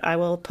reading, and I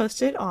will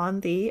post it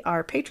on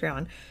our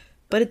Patreon.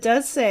 But it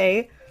does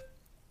say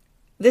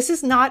this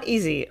is not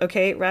easy,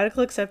 okay?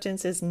 Radical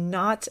acceptance is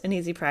not an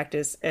easy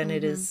practice, and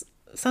it is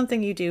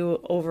something you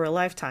do over a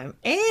lifetime.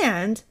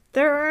 And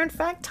there are, in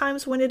fact,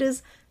 times when it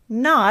is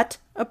not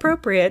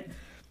appropriate.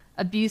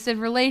 Abusive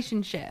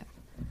relationship,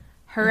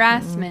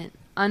 harassment,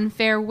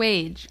 unfair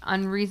wage,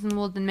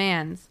 unreasonable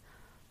demands,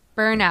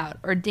 burnout,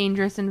 or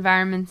dangerous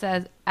environments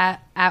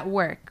at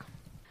work.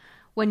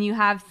 When you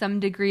have some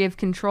degree of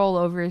control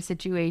over a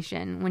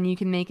situation, when you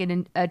can make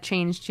it a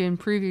change to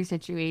improve your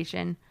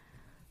situation,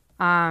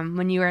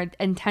 when you are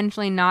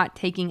intentionally not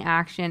taking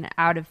action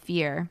out of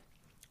fear,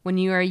 when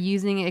you are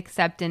using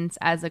acceptance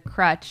as a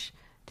crutch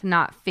to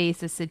not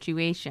face a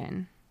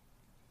situation.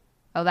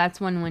 Oh,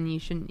 that's when you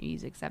shouldn't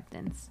use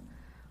acceptance.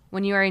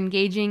 When you are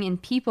engaging in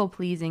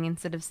people-pleasing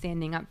instead of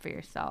standing up for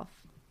yourself.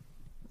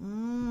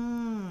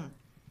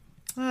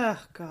 Oh,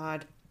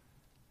 God.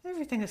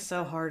 Everything is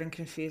so hard and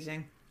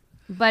confusing.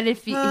 But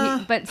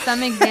but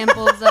some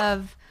examples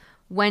of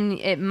when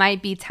it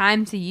might be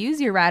time to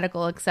use your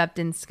radical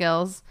acceptance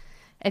skills: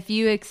 if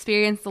you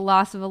experience the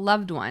loss of a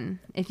loved one,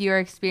 if you are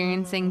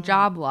experiencing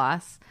job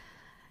loss,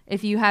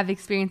 if you have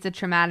experienced a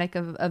traumatic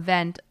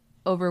event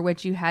over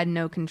which you had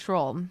no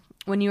control,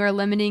 when you are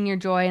limiting your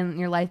joy in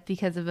your life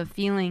because of a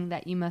feeling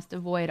that you must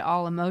avoid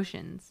all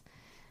emotions,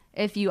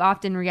 if you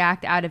often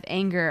react out of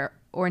anger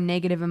or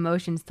negative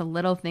emotions to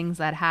little things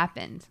that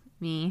happened,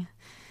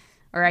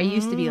 or I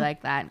used to be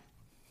like that.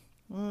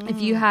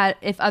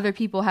 If other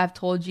people have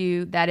told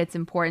you that it's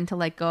important to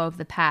let go of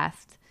the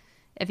past,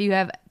 if you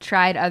have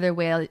tried other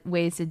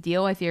ways to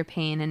deal with your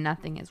pain and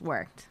nothing has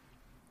worked.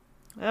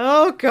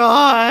 Oh,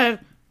 God.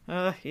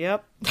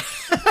 Yep.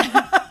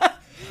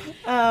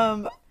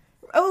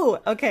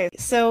 Okay.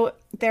 So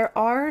there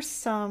are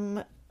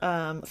some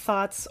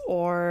thoughts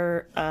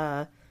or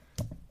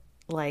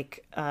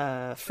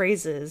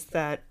phrases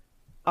that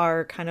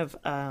are kind of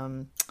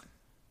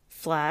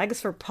flags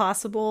for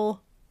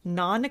possible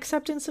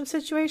non-acceptance of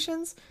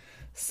situations.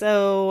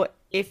 So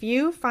if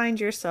you find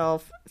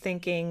yourself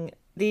thinking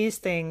these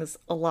things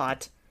a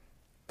lot,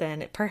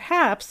 then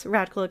perhaps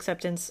radical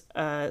acceptance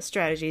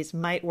strategies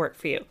might work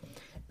for you.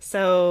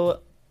 So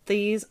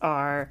these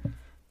are: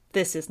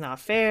 this is not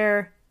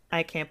fair,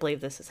 I can't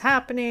believe this is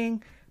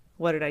happening,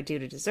 what did I do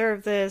to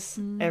deserve this,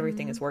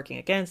 everything is working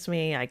against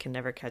me, I can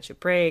never catch a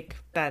break,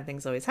 bad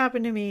things always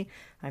happen to me,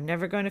 I'm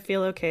never going to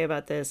feel okay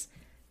about this,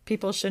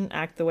 people shouldn't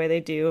act the way they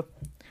do.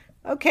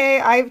 Okay,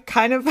 I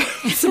kind of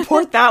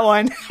support that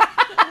one.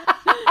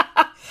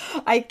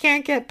 I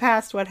can't get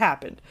past what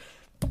happened.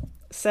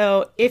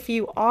 So if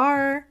you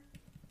are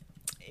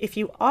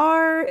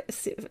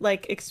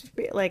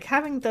like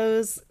having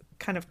those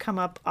kind of come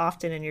up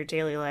often in your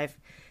daily life,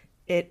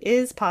 it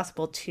is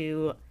possible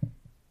to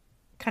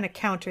kind of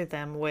counter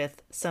them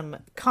with some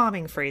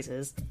calming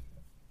phrases.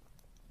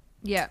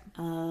 Yeah.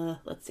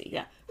 Let's see.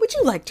 Yeah. Would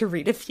you like to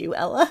read a few,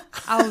 Ella?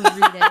 I'll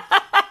read it.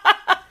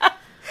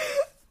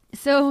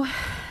 So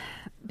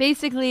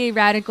basically,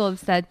 radical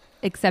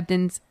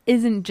acceptance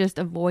isn't just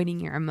avoiding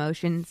your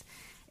emotions.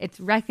 It's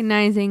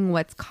recognizing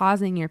what's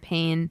causing your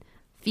pain,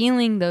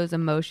 feeling those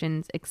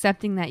emotions,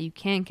 accepting that you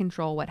can't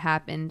control what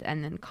happened,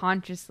 and then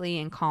consciously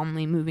and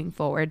calmly moving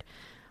forward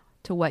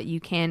to what you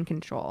can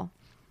control.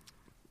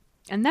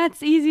 And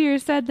that's easier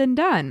said than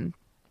done.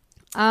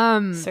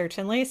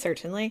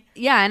 Certainly.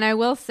 Yeah, and I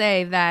will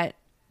say that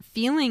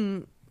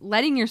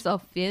letting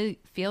yourself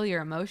feel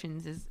your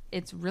emotions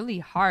it's really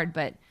hard,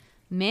 but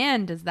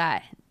man, does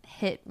that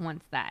hit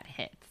once that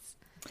hits.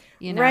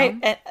 You know? Right.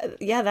 And,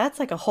 yeah, that's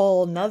like a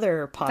whole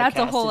nother podcast. That's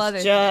a whole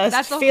other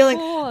just feeling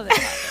whole other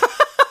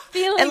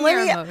feeling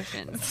your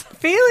emotions.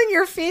 Feeling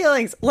your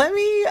feelings. Let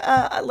me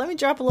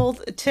drop a little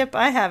tip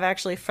I have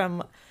actually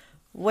from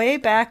way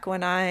back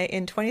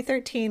in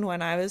 2013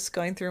 when I was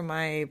going through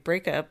my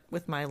breakup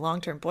with my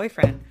long-term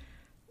boyfriend.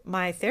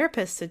 My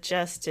therapist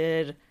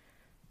suggested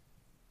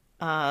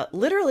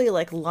literally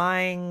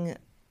lying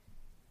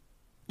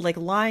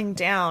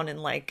down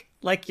and like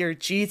you're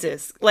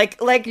Jesus,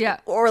 yeah.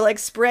 Or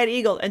spread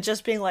eagle and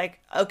just being like,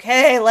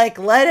 okay,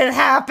 let it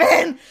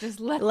happen. Just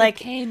let the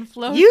pain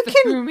flow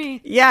through me.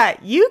 Yeah,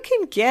 you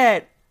can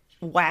get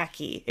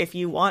wacky if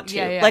you want to.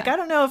 Yeah. I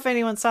don't know if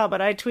anyone saw,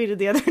 but I tweeted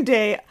the other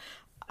day,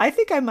 I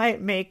think I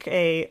might make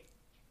a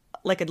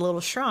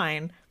little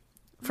shrine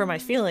for my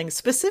feelings,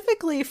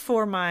 specifically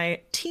for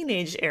my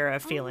teenage era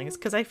feelings,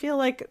 because I feel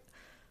like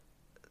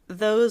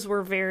those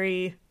were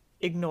very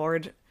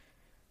ignored.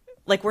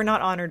 We're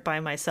not honored by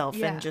myself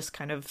and just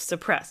kind of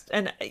suppressed.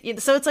 And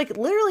so it's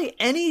literally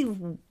any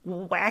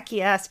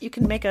wacky ass, you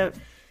can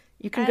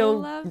go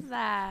love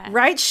that.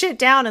 Write shit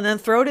down and then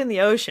throw it in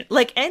the ocean.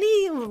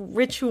 Any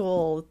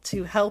ritual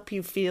to help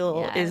you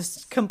feel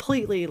is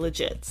completely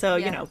legit. So,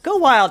 go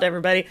wild,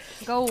 everybody.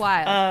 Go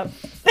wild.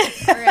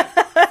 All right.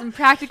 Some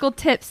practical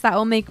tips that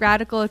will make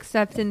radical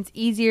acceptance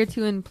easier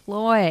to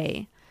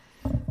employ.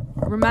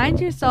 Remind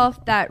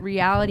yourself that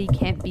reality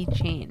can't be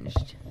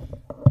changed.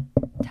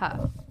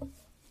 Tough.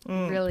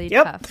 really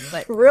Yep. tough,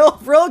 but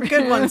Real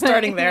good one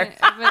starting there.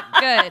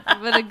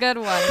 but a good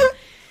one.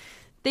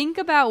 Think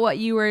about what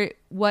you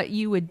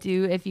would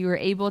do if you were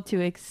able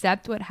to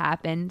accept what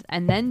happened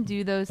and then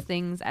do those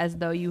things as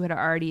though you had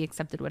already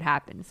accepted what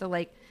happened. So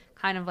like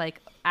kind of like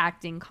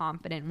acting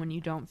confident when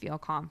you don't feel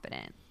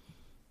confident.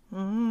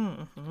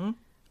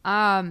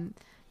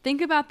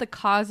 Think about the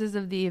causes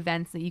of the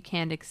events that you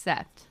can't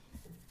accept.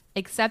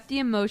 Accept the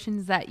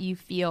emotions that you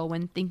feel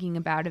when thinking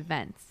about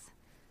events.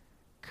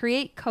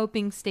 Create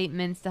coping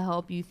statements to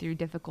help you through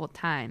difficult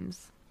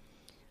times.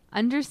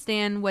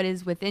 Understand what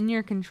is within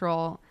your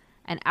control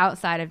and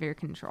outside of your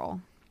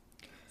control.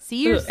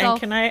 See yourself. And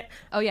can I?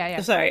 Oh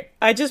yeah. Sorry,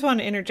 I just want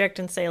to interject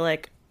and say,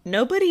 like,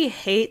 nobody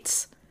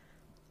hates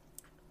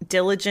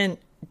diligent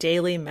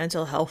daily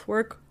mental health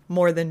work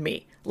more than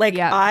me. Like,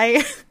 Yeah.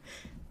 I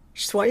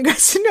just want you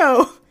guys to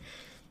know,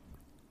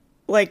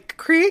 like,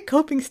 create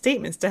coping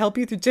statements to help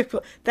you through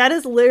difficult. That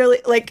is literally,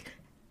 like,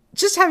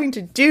 just having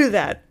to do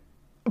that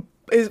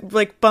is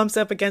like bumps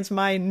up against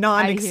my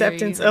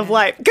non-acceptance I hear you, of man.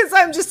 life, because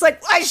I'm just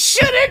like, I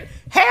shouldn't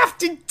have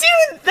to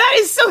do that.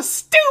 Is so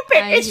stupid.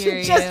 I It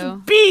hear should just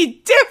you.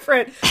 be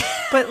different.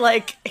 But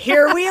like,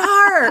 here we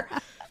are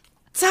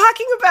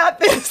talking about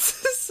this.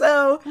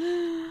 So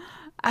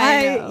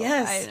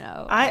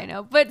I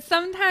know. But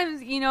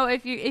sometimes, you know,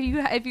 if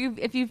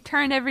you've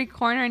turned every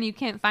corner and you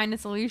can't find a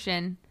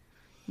solution,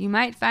 you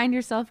might find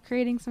yourself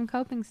creating some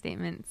coping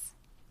statements.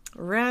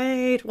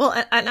 Right. Well,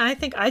 and I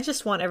think I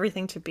just want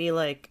everything to be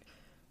like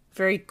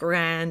very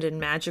grand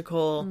and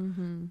magical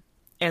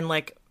and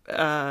like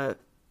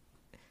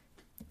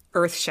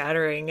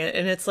earth-shattering.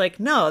 And it's like,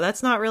 no,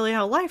 that's not really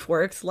how life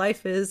works.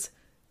 Life is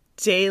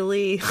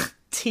daily,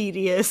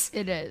 tedious,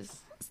 It is.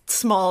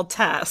 small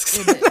tasks.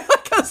 It is.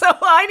 So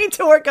I need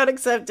to work on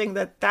accepting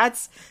that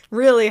that's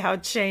really how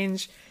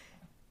change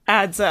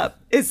adds up.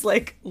 It's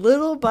like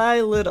little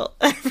by little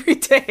every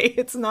day.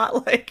 It's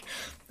not like,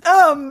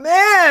 oh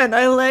man,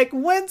 I like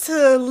went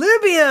to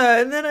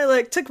Libya and then I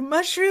like took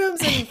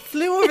mushrooms and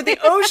flew over the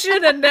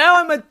ocean and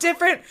now I'm a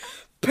different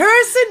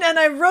person and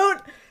I wrote,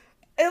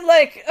 and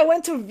like I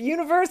went to a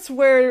universe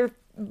where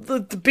the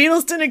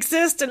Beatles didn't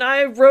exist and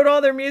I wrote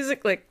all their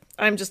music. Like,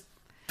 I'm just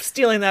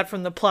stealing that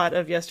from the plot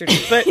of yesterday.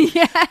 But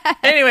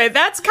anyway,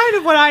 that's kind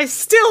of what I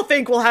still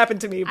think will happen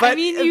to me. But I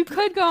mean, you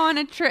could go on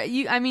a trip.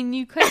 You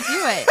could do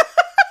it.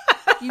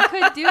 You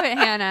could do it,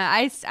 Hannah.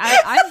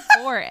 I'm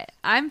for it.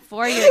 I'm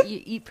for you.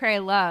 You eat, pray,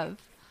 love.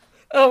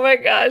 oh my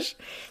gosh.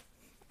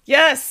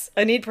 Yes,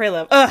 I need pray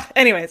love.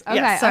 Anyways,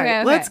 yeah, sorry.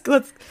 okay.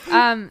 Let's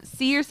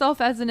See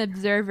yourself as an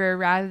observer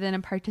rather than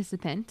a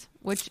participant,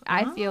 which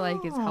I feel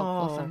like is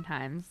helpful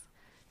sometimes.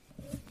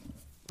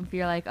 If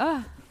you're like,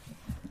 oh,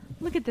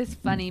 look at this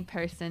funny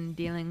person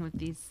dealing with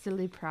these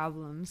silly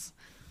problems.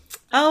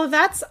 Oh,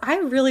 I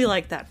really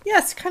like that.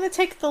 Yes, kind of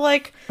take the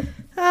like,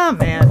 oh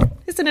man,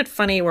 isn't it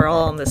funny we're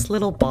all on this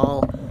little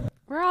ball?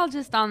 We're all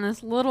just on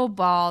this little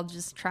ball,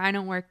 just trying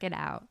to work it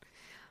out.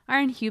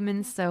 Aren't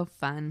humans so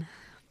fun?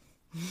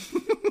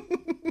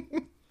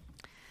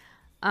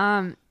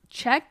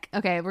 Check.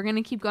 Okay, we're going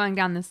to keep going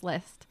down this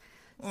list.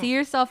 See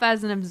yourself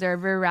as an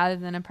observer rather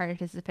than a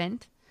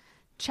participant.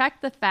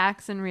 Check the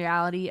facts and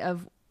reality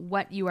of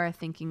what you are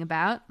thinking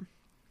about.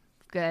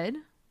 Good.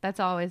 That's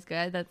always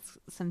good. That's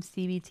some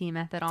CBT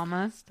method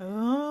almost.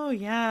 Oh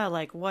yeah,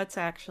 like what's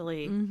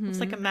actually, it's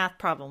like a math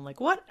problem. Like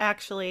what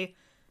actually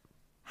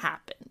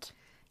happened?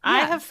 I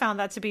Yeah. have found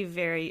that to be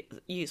very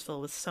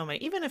useful with so many,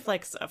 even if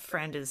like a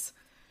friend is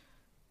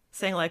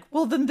saying like,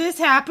 well then this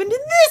happened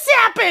and this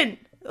happened.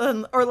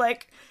 Or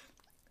like,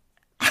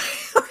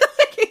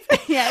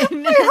 Yeah.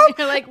 And then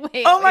you're like,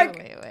 wait, Oh my-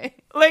 wait.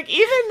 like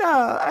even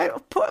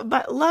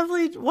my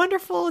lovely,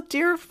 wonderful,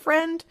 dear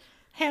friend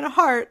Hannah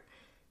Hart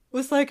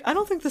was like, I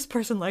don't think this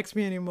person likes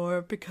me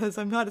anymore because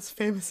I'm not as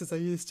famous as I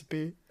used to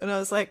be. And I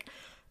was like,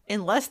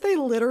 unless they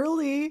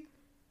literally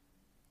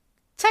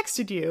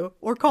texted you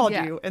or called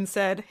Yeah. you and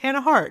said,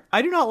 Hannah Hart,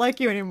 I do not like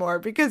you anymore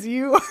because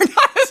you are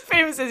not as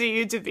famous as you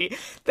used to be.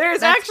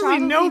 There's That's actually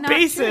no probably not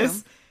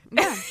basis. true.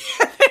 Yeah.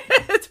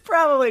 It's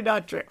probably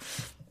not true.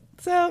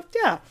 So,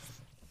 yeah.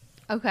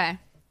 Okay.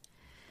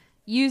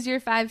 Use your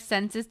 5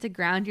 senses to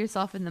ground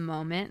yourself in the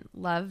moment.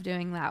 Love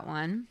doing that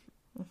one.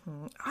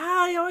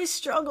 I always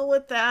struggle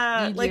with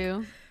that. You like,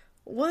 do.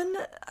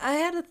 I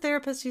had a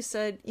therapist who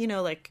said, you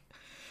know, like,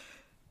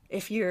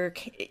 if you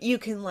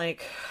can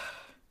like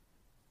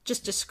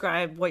just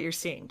describe what you're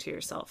seeing to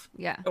yourself.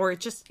 Yeah. Or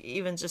just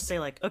say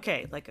like,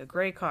 okay, like a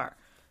gray car,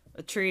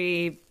 a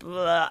tree,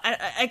 blah.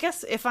 I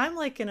guess if I'm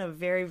like in a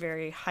very,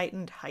 very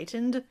heightened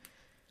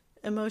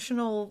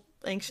emotional,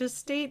 anxious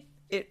state,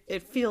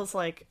 it feels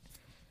like,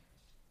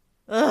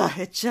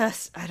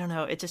 I don't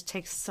know. It just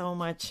takes so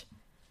much.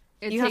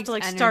 It You have takes to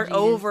like start energy to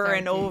over start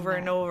and doing over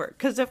and that. over.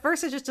 Because at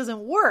first it just doesn't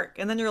work.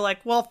 And then you're like,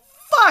 well,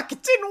 fuck,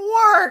 it didn't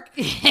work.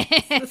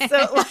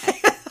 So,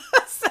 like,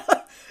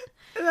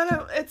 and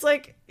then it's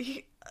like,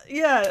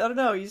 yeah, I don't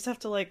know. You just have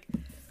to like,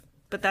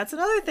 but that's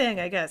another thing,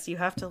 I guess. You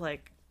have to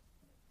like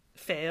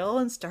fail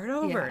and start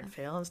over Yeah. and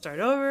fail and start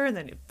over. And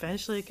then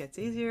eventually it gets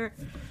easier.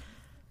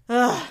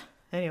 Ugh.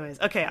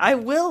 Anyways, okay, I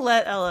will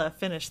let Ella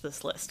finish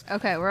this list.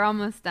 Okay, we're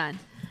almost done.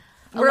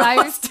 We're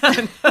almost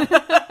done.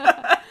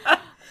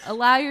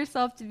 Allow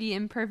yourself to be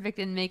imperfect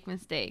and make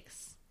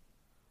mistakes.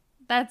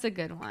 That's a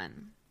good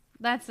one.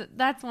 That's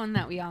one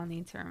that we all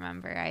need to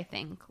remember, I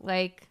think.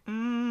 Like,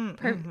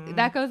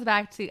 that goes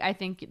back to, I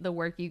think, the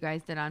work you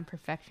guys did on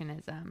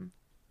perfectionism.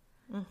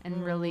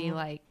 And really,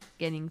 like,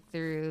 getting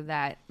through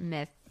that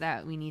myth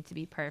that we need to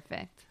be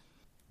perfect.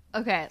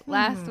 Okay,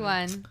 last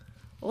one.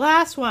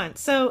 Last one.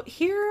 So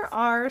this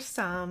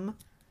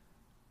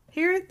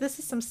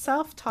is some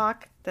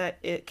self-talk that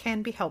it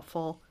can be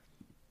helpful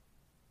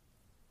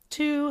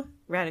to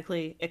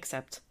radically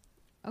accept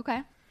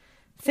Okay.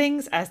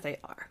 things as they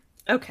are.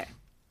 Okay.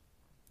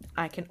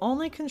 I can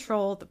only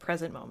control the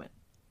present moment.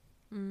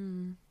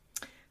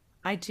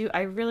 I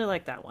really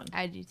like that one.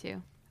 I do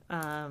too.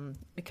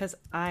 Because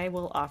I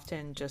will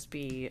often just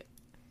be,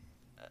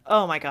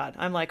 oh my God,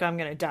 I'm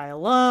going to die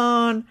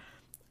alone.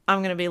 I'm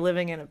going to be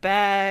living in a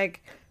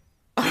bag.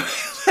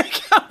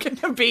 Like, I'm going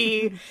to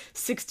be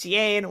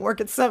 68 and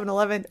work at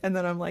 7-Eleven. And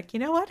then I'm like, you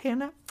know what,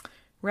 Hannah?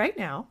 Right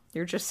now,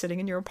 you're just sitting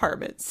in your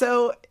apartment.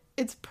 So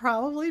it's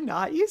probably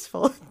not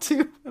useful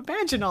to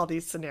imagine all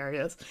these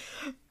scenarios.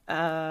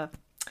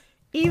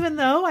 Even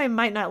though I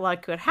might not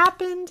like what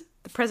happened,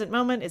 the present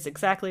moment is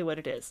exactly what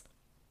it is.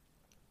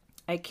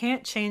 I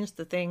can't change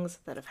the things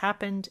that have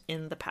happened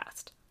in the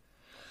past.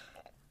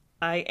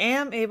 I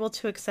am able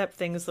to accept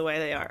things the way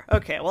they are.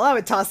 Okay, well, I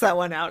would toss that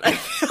one out. I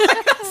feel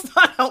like that's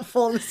not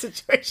helpful in this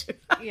situation.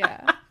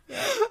 Yeah.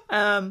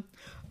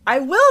 I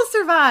will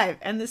survive,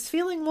 and this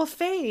feeling will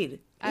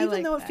fade,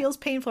 even though it that. feels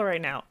painful right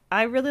now.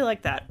 I really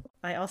like that.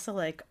 I also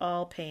like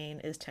all pain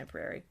is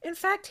temporary. In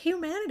fact,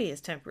 humanity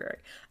is temporary.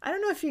 I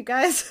don't know if you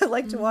guys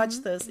like to watch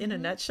those in a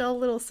nutshell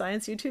little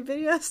science YouTube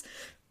videos,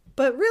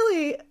 but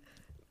really,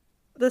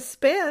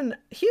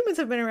 humans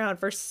have been around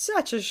for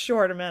such a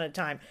short amount of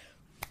time.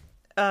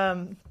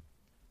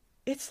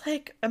 It's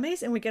like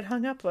amazing we get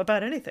hung up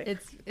about anything.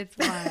 It's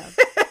wild.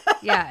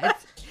 Yeah,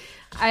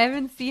 I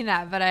haven't seen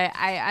that, but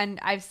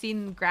I've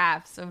seen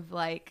graphs of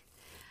like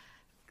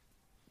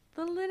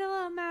the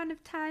little amount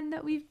of time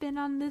that we've been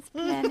on this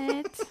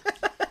planet.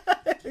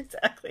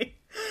 Exactly.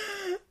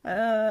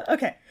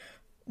 Okay.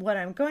 What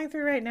I'm going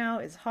through right now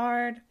is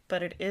hard,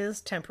 but it is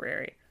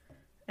temporary.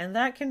 And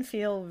that can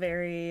feel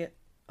very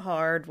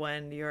hard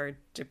when you're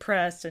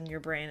depressed and your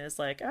brain is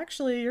like,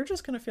 actually, you're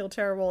just going to feel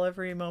terrible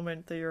every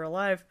moment that you're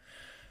alive.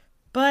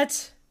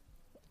 But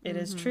it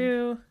is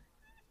true.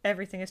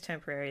 Everything is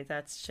temporary.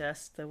 That's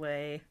just the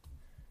way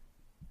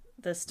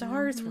the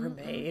stars were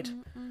made.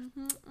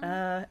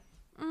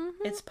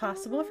 It's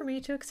possible for me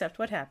to accept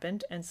what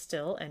happened and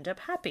still end up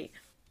happy.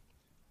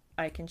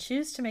 I can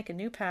choose to make a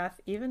new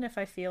path even if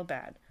I feel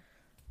bad.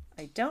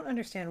 I don't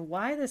understand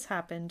why this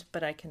happened,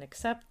 but I can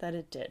accept that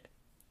it did.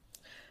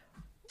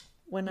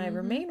 When I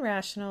remain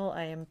rational,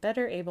 I am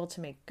better able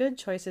to make good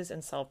choices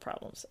and solve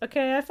problems.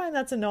 Okay, I find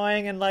that's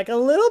annoying and like a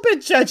little bit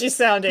judgy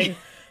sounding.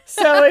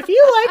 So if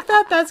you like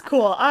that, that's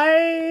cool. I'll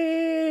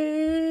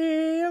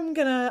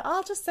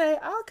just say,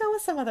 I'll go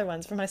with some other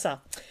ones for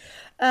myself.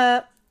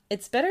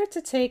 It's better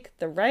to take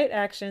the right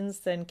actions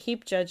than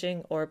keep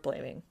judging or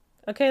blaming.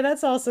 Okay,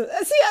 that's also, some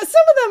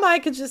of them I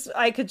could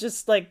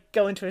just like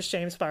go into a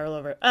shame spiral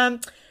over.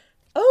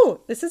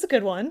 This is a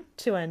good one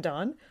to end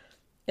on.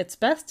 It's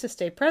best to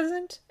stay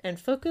present and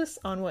focus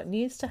on what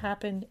needs to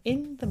happen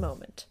in the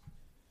moment.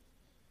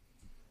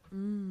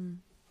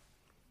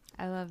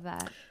 I love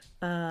that.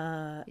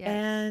 Yes.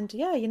 And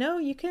yeah,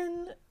 you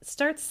can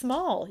start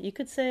small. You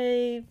could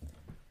say,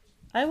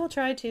 I will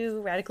try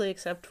to radically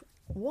accept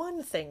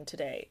one thing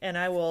today, and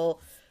I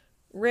will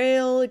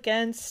rail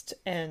against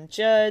and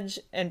judge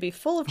and be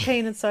full of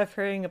pain and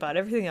suffering about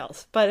everything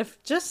else. But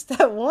if just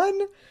that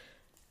one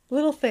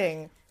little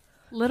thing,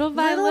 little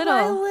by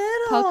little,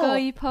 poco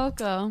y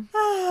poco.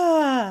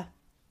 I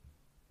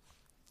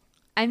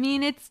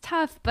mean, it's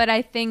tough, but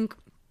I think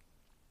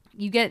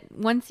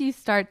once you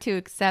start to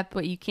accept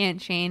what you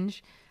can't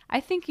change, I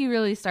think you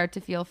really start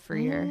to feel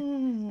freer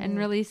and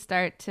really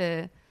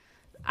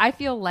I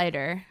feel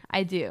lighter.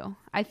 I do.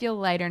 I feel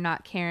lighter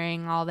not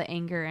carrying all the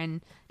anger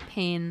and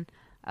pain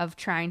of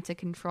trying to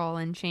control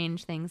and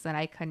change things that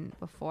I couldn't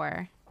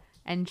before,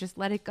 and just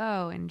let it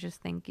go and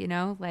just think,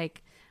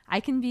 like, I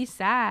can be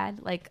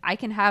sad. Like, I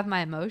can have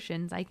my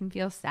emotions. I can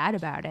feel sad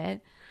about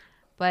it,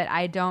 but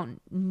I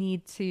don't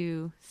need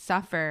to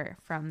suffer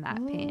from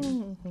that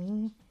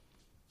pain.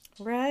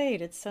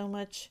 Right. It's so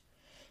much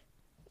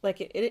like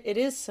it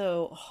is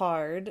so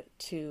hard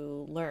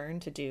to learn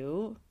to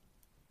do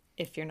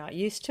if you're not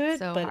used to it.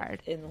 So but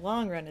hard. In the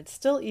long run, it's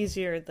still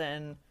easier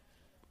than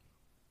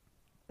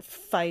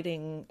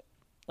fighting,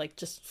 like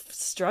just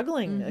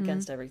struggling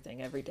against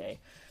everything every day,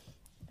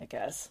 I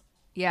guess.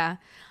 Yeah.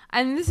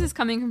 And this is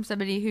coming from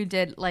somebody who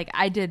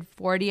I did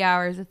 40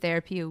 hours of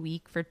therapy a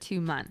week for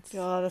 2 months.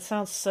 Oh, that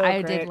sounds so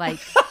I great. did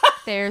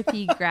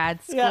therapy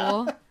grad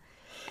school. Yeah.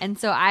 And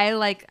so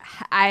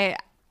I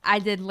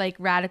did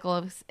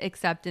radical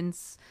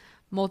acceptance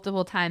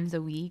multiple times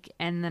a week.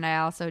 And then I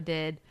also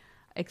did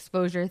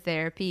exposure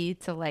therapy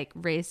to like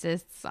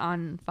racists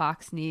on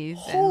Fox News.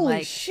 Holy and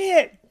like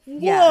shit.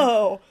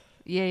 Whoa.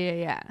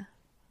 Yeah.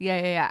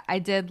 I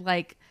did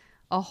like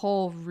a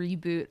whole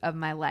reboot of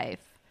my life.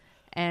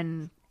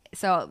 And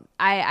so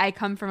I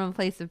come from a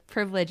place of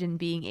privilege and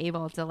being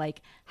able to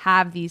like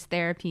have these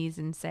therapies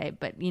and say,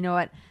 but you know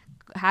what,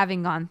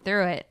 having gone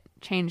through it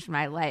changed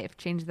my life,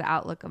 changed the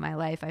outlook of my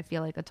life. I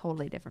feel like a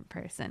totally different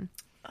person.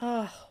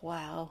 Oh,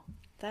 wow.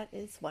 That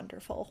is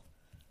wonderful.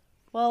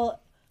 Well,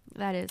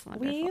 that is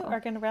wonderful. We are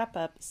going to wrap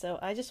up. So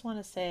I just want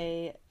to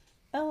say,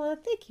 Ella,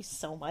 thank you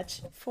so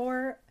much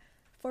for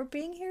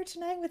being here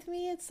tonight with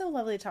me. It's so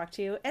lovely to talk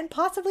to you. And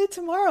possibly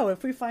tomorrow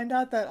if we find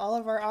out that all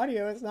of our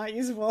audio is not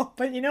usable.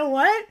 But you know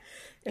what?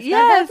 If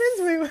that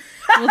happens,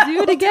 we'll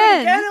do it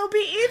again. It'll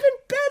be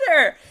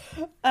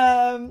even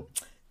better.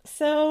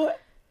 So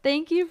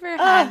thank you for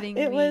having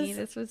me.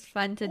 This was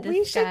fun to discuss.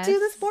 We should do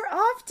this more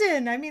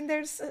often. I mean,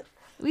 there's so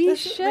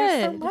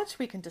much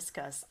we can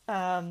discuss.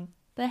 The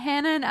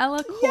Hannah and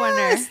Ella corner.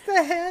 Yes,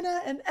 the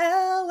Hannah and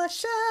Ella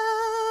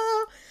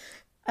show.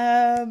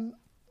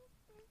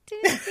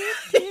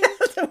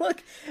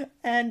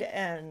 And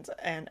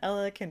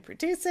Ella can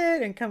produce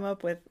it and come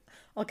up with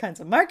all kinds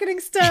of marketing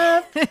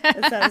stuff.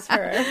 That is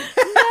her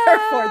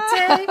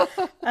forte.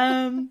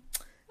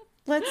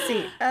 Let's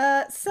see.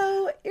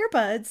 So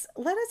earbuds,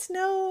 let us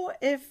know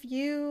if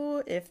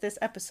this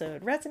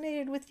episode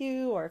resonated with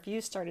you, or if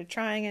you started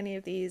trying any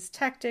of these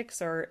tactics,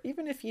 or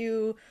even if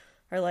you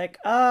are like,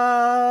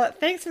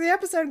 thanks for the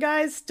episode,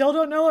 guys. Still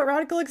don't know what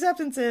radical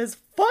acceptance is.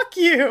 Fuck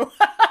you.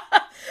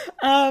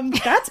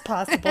 That's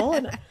possible.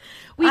 And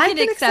we can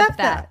accept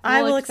that.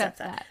 I will accept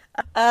that.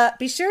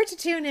 Be sure to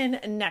tune in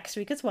next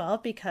week as well,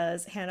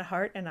 because Hannah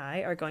Hart and I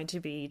are going to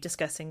be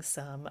discussing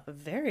some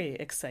very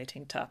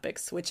exciting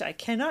topics, which I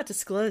cannot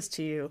disclose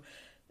to you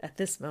at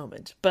this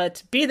moment,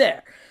 but be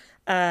there.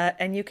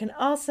 And you can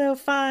also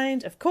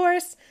find, of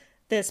course,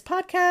 this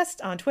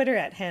podcast on Twitter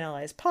at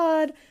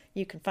HannahLiesPod.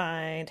 You can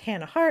find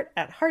Hannah Hart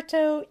at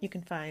Harto. You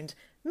can find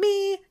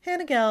me,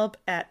 Hannah Gelb,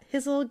 at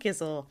Hizzle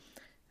Gizzle.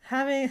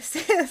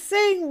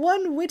 Saying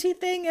one witty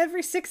thing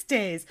every 6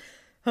 days,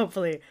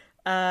 hopefully.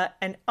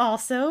 And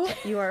also,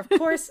 you are of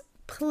course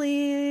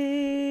please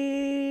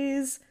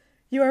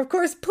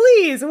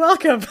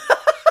welcome.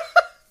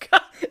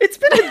 God, it's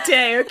been a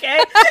day, okay?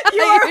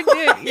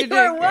 You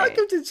are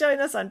welcome to join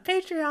us on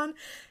Patreon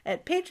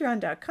at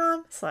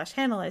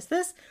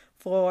patreon.com/HannahLiesThis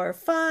for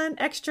fun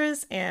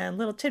extras and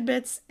little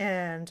tidbits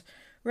and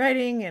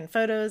writing and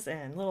photos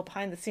and little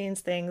behind the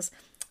scenes things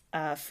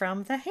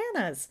from the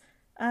Hannahs.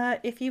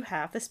 If you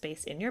have the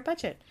space in your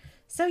budget.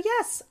 So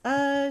yes,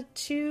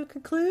 to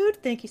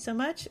conclude, thank you so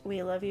much.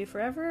 We love you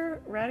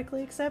forever.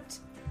 Radically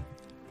accept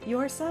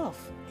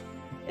yourself.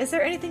 Is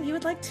there anything you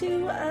would like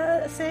to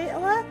say,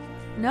 Ella?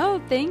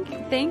 No, thank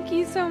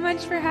you so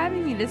much for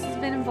having me. This has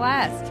been a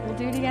blast. We'll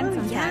do it again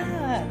sometime.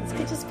 Yeah, this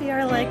could just be our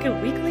a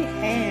weekly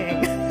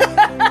hang.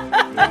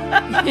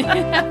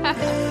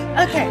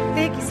 Okay,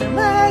 thank you so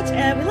much,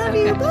 and we love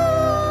you.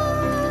 Bye.